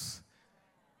crows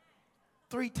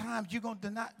 3 times, you're going to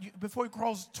deny, before he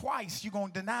crows twice, you're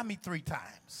going to deny me 3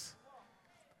 times.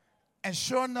 And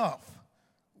sure enough,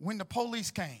 when the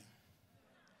police came,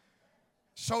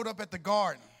 showed up at the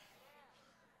garden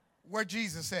where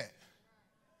Jesus at,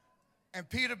 and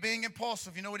Peter being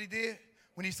impulsive, you know what he did?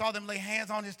 When he saw them lay hands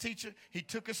on his teacher, he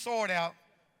took his sword out,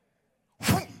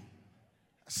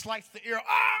 sliced the ear,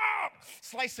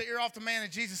 sliced the ear off the man,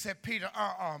 and Jesus said, Peter,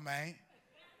 man.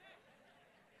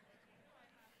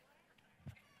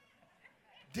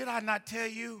 Did I not tell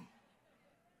you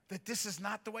that this is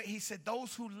not the way? He said,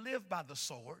 those who live by the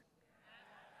sword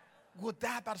will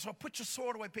die by the sword. Put your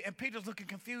sword away. And Peter's looking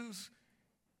confused.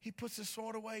 He puts his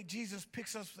sword away. Jesus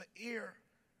picks up the ear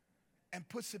and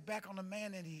puts it back on the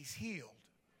man, and he's healed.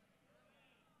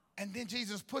 And then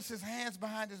Jesus puts his hands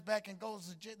behind his back and goes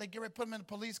to jail. They get ready to put him in a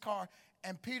police car,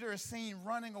 and Peter is seen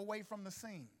running away from the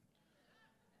scene.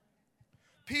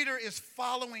 Peter is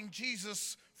following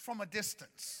Jesus from a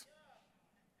distance.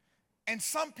 And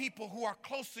some people who are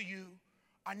close to you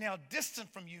are now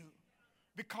distant from you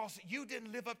because you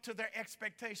didn't live up to their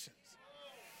expectations.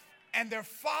 And they're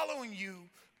following you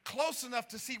close enough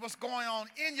to see what's going on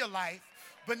in your life,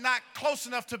 but not close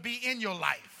enough to be in your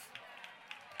life.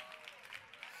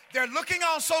 They're looking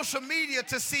on social media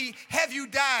to see, have you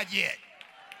died yet?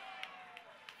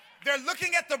 They're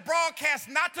looking at the broadcast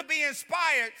not to be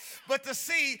inspired, but to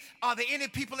see, are there any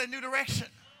people in New Direction?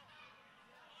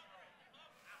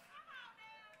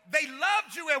 They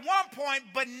loved you at one point,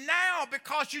 but now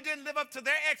because you didn't live up to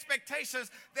their expectations,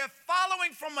 they're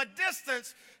following from a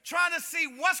distance, trying to see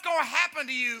what's going to happen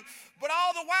to you. But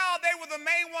all the while, they were the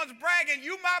main ones bragging,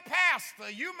 you my pastor,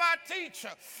 you my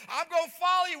teacher. I'm going to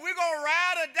follow you. We're going to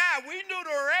ride or die. We knew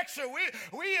direction.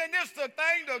 We in this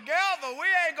thing together. We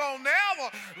ain't going to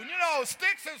never,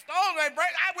 sticks and stones ain't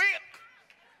break.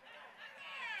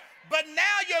 But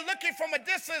now you're looking from a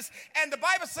distance, and the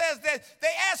Bible says that they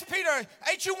asked Peter,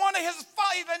 ain't you one of his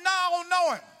followers? He said, no, I don't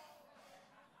know him.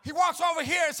 He walks over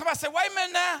here, and somebody said, wait a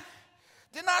minute now.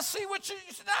 Didn't I see what you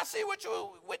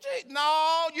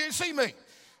No, you didn't see me.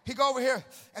 He go over here,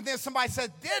 and then somebody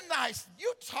said, didn't I?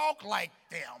 You talk like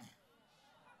them.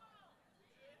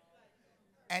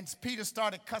 And Peter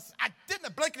started cussing. I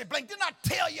didn't, blankety blank, didn't I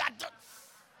tell you?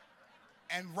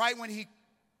 And right when he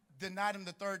denied him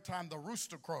the third time, the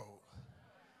rooster crowed.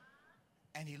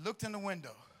 And he looked in the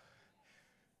window,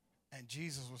 and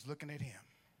Jesus was looking at him.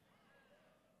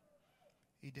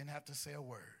 He didn't have to say a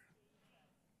word.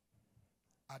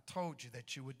 I told you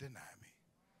that you would deny me.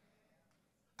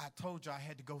 I told you I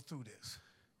had to go through this.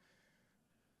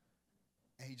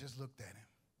 And he just looked at him.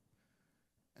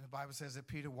 And the Bible says that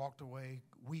Peter walked away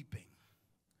weeping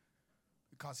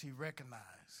because he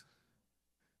recognized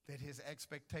that his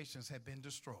expectations had been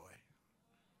destroyed.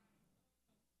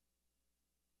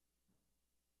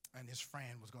 And his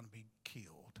friend was going to be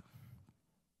killed.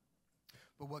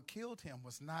 But what killed him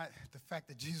was not the fact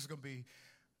that Jesus was going to be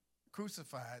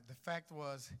crucified. The fact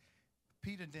was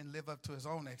Peter didn't live up to his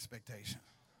own expectation.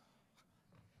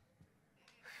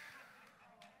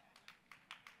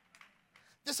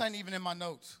 This ain't even in my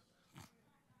notes.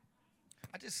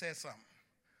 I just said something.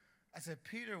 I said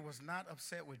Peter was not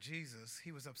upset with Jesus.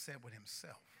 He was upset with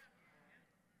himself.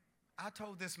 I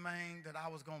told this man that I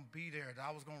was going to be there, that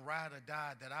I was going to ride or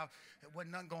die, that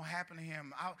wasn't nothing going to happen to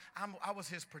him. I was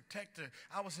his protector.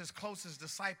 I was his closest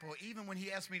disciple. Even when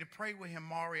he asked me to pray with him,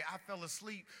 Maury, I fell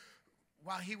asleep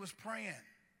while he was praying.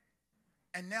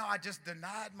 And now I just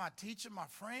denied my teacher, my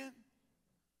friend.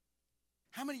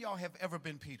 How many of y'all have ever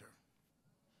been Peter?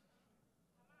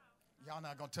 Y'all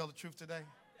not going to tell the truth today?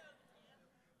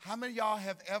 How many of y'all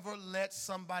have ever let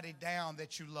somebody down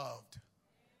that you loved?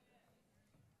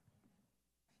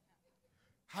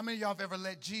 How many of y'all have ever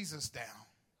let Jesus down?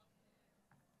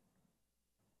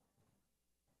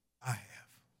 I have.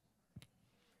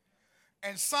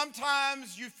 And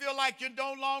sometimes you feel like you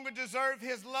no longer deserve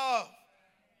his love,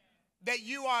 that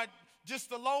you are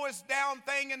just the lowest down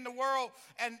thing in the world.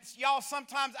 And y'all,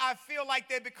 sometimes I feel like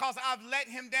that because I've let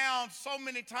him down so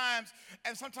many times,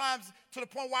 and sometimes to the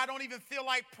point where I don't even feel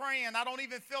like praying. I don't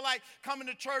even feel like coming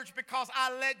to church because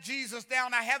I let Jesus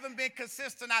down. I haven't been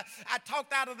consistent. I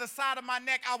talked out of the side of my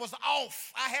neck. I was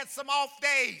off. I had some off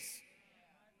days.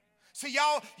 So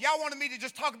y'all wanted me to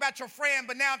just talk about your friend,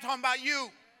 but now I'm talking about you.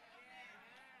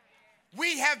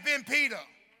 We have been Peter.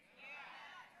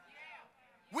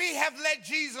 We have let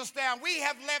Jesus down. We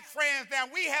have let friends down.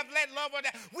 We have let loved ones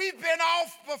down. We've been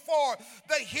off before.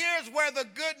 But here's where the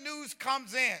good news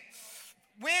comes in.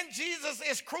 When Jesus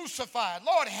is crucified,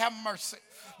 Lord have mercy.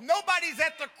 Nobody's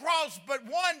at the cross but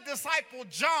one disciple,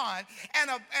 John, and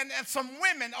some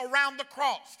women around the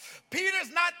cross.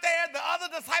 Peter's not there. The other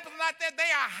disciples are not there. They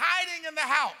are hiding in the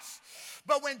house.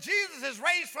 But when Jesus is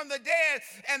raised from the dead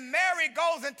and Mary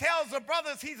goes and tells the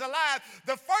brothers he's alive,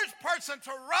 the first person to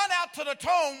run out to the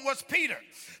tomb was Peter.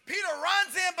 Peter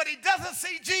runs in, but he doesn't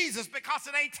see Jesus because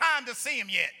it ain't time to see him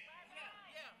yet.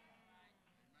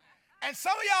 And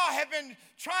some of y'all have been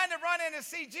trying to run in and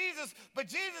see Jesus, but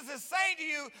Jesus is saying to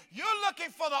you, you're looking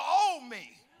for the old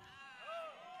me.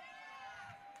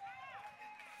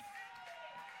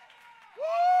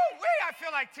 Woo! I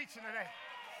feel like teaching today.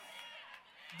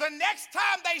 The next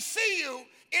time they see you,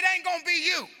 it ain't going to be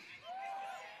you.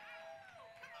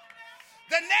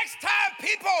 The next time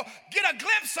people get a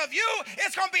glimpse of you,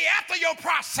 it's going to be after your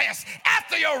process,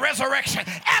 after your resurrection,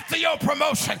 after your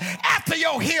promotion, after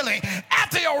your healing,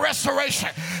 after your restoration.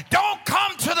 Don't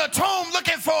come to the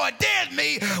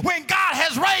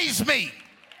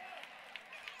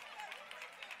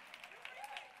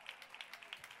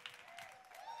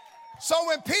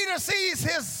sees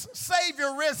his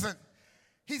Savior risen.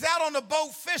 He's out on the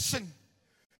boat fishing.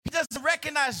 He doesn't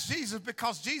recognize Jesus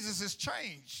because Jesus is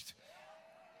changed.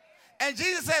 And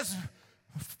Jesus says,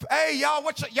 hey, y'all,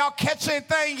 y'all catch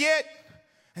anything yet?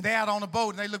 And they out on the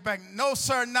boat and they look back. No,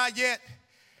 sir, not yet.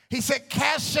 He said,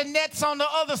 cast your nets on the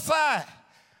other side.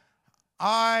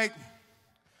 All right.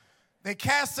 They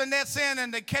cast the nets in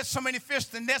and they catch so many fish,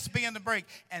 the nets begin to break.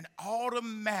 And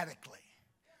automatically,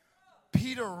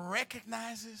 Peter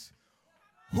recognizes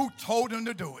who told him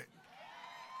to do it.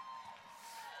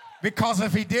 Because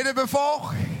if he did it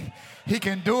before, he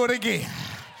can do it again.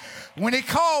 When he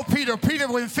called Peter, Peter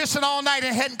was fishing all night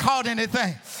and hadn't caught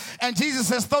anything. And Jesus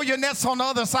says, throw your nets on the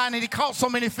other side, and he caught so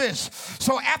many fish.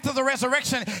 So after the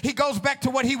resurrection, he goes back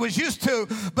to what he was used to,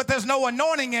 but there's no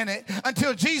anointing in it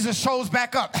until Jesus shows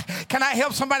back up. Can I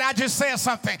help somebody? I just said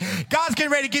something. God's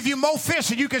getting ready to give you more fish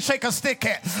than you can shake a stick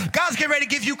at. God's getting ready to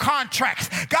give you contracts.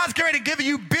 God's getting ready to give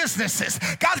you businesses.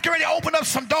 God's getting ready to open up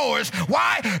some doors.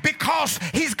 Why? Because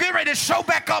he's getting ready to show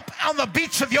back up on the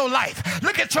beach of your life.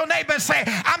 Look at your neighbor and say,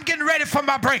 I'm getting ready for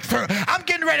my breakthrough. I'm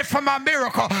getting ready for my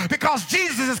miracle, because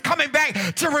Jesus is coming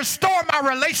back to restore my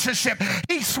relationship.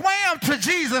 He swam to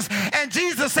Jesus, and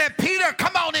Jesus said, Peter,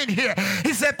 come on in here.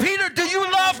 He said, Peter, do you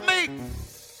love me?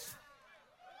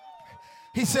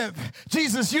 He said,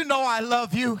 Jesus, you know I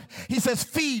love you. He says,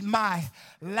 feed my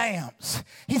lambs.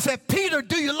 He said, Peter,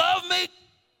 do you love me?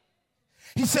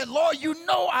 He said, Lord, you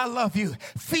know I love you.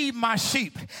 Feed my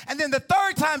sheep. And then the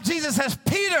third time Jesus says,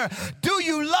 Peter, do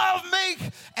you love me?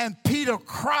 And Peter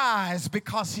cries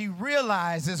because he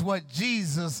realizes what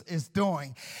Jesus is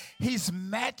doing. He's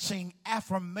matching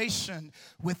affirmation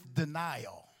with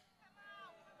denial.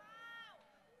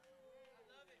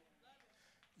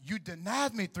 You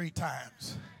denied me 3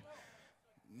 times.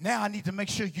 Now I need to make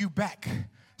sure you back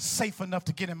safe enough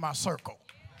to get in my circle.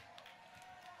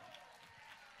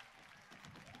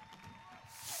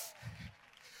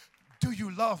 Do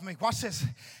you love me? Watch this.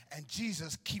 And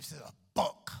Jesus keeps it a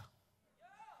buck.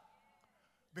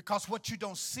 Because what you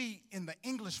don't see in the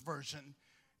English version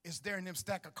is there in them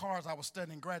stack of cards I was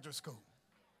studying in graduate school.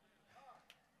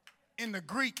 In the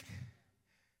Greek,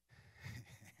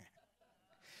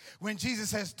 when Jesus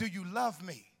says, do you love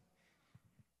me?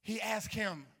 He asked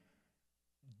him,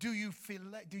 do you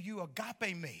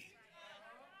agape me?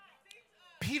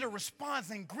 Peter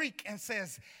responds in Greek and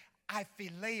says, I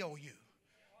phileo you.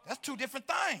 That's 2 different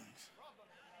things.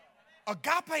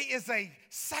 Agape is a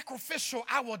sacrificial,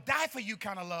 I will die for you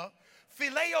kind of love.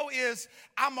 Phileo is,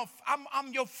 I'm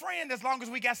your friend as long as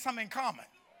we got something in common.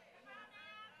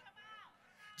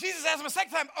 Jesus asked him a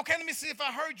second time, okay, let me see if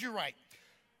I heard you right.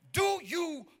 Do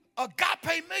you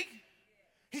agape me?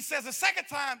 He says the second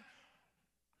time,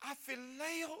 I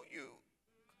phileo you.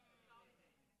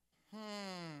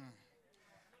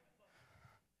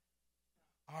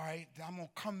 All right, I'm going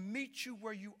to come meet you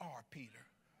where you are, Peter.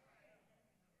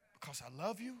 Because I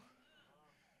love you,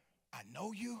 I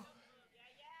know you,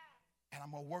 and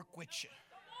I'm going to work with you.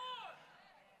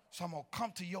 So I'm going to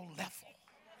come to your level.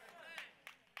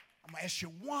 I'm going to ask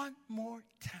you one more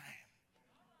time,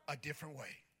 a different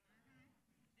way.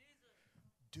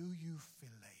 Do you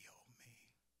phileo me?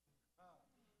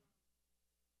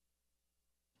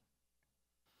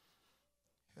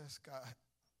 Yes, God.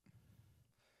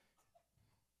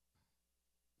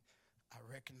 I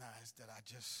recognize that I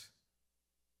just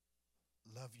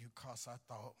love you because I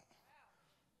thought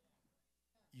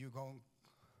you're going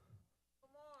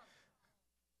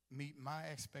to meet my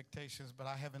expectations, but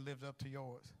I haven't lived up to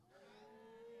yours.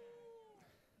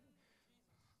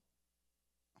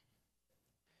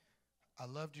 I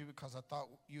loved you because I thought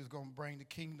you was going to bring the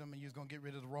kingdom and you was going to get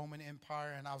rid of the Roman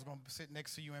Empire, and I was going to sit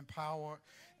next to you in power,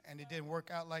 and it didn't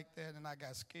work out like that, and I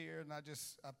got scared, and I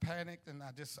panicked, and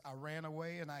I ran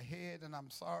away, and I hid, and I'm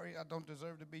sorry. I don't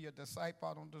deserve to be your disciple.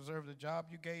 I don't deserve the job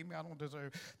you gave me. I don't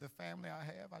deserve the family I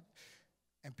have.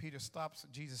 And Peter stops,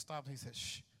 Jesus stops, and he says,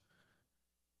 shh,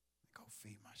 go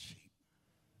feed my sheep.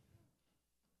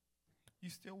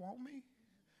 You still want me?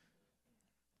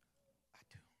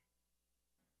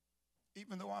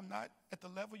 Even though I'm not at the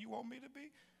level you want me to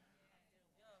be?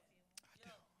 I do.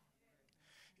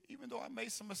 Even though I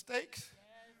made some mistakes?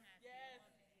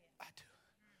 I do.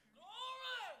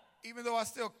 Even though I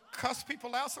still cuss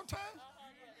people out sometimes?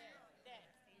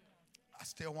 I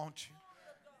still want you.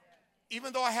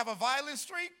 Even though I have a violent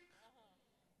streak?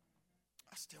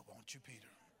 I still want you, Peter.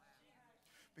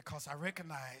 Because I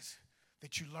recognize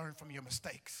that you learn from your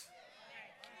mistakes.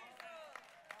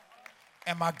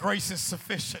 And my grace is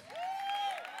sufficient.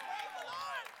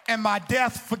 And my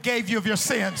death forgave you of your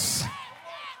sins.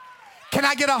 Can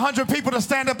I get 100 people to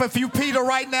stand up if you Peter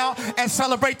right now and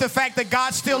celebrate the fact that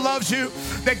God still loves you,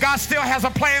 that God still has a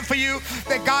plan for you,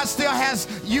 that God still has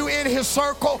you in his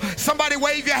circle? Somebody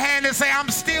wave your hand and say, I'm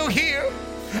still here.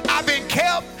 I've been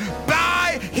kept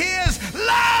by his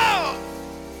love.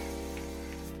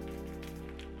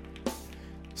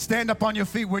 Stand up on your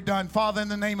feet. We're done. Father, in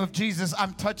the name of Jesus,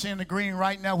 I'm touching and agreeing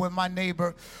right now with my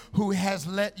neighbor who has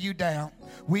let you down.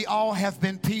 We all have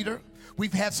been Peter.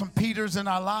 We've had some Peters in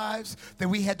our lives that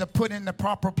we had to put in the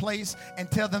proper place and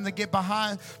tell them to get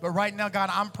behind. But right now, God,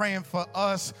 I'm praying for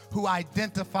us who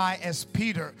identify as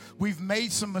Peter. We've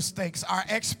made some mistakes. Our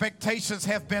expectations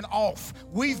have been off.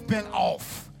 We've been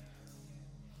off.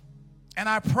 And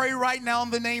I pray right now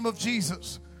in the name of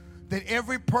Jesus that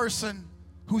every person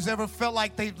who's ever felt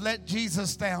like they've let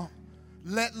Jesus down,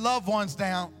 let loved ones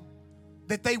down,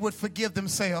 that they would forgive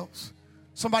themselves.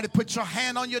 Somebody put your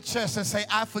hand on your chest and say,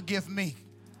 I forgive me.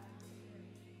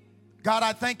 God,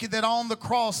 I thank you that on the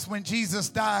cross when Jesus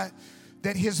died,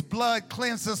 that his blood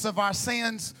cleansed us of our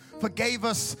sins, forgave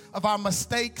us of our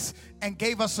mistakes, and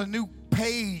gave us a new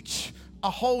page, a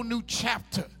whole new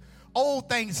chapter. Old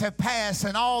things have passed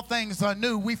and all things are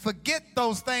new. We forget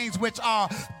those things which are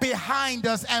behind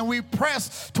us and we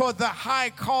press toward the high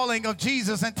calling of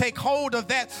Jesus and take hold of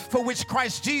that for which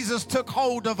Christ Jesus took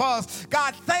hold of us.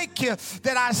 God, thank you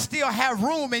that I still have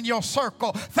room in your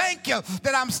circle. Thank you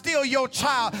that I'm still your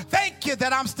child. Thank you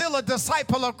that I'm still a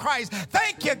disciple of Christ.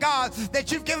 Thank you, God,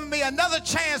 that you've given me another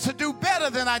chance to do better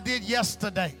than I did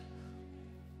yesterday.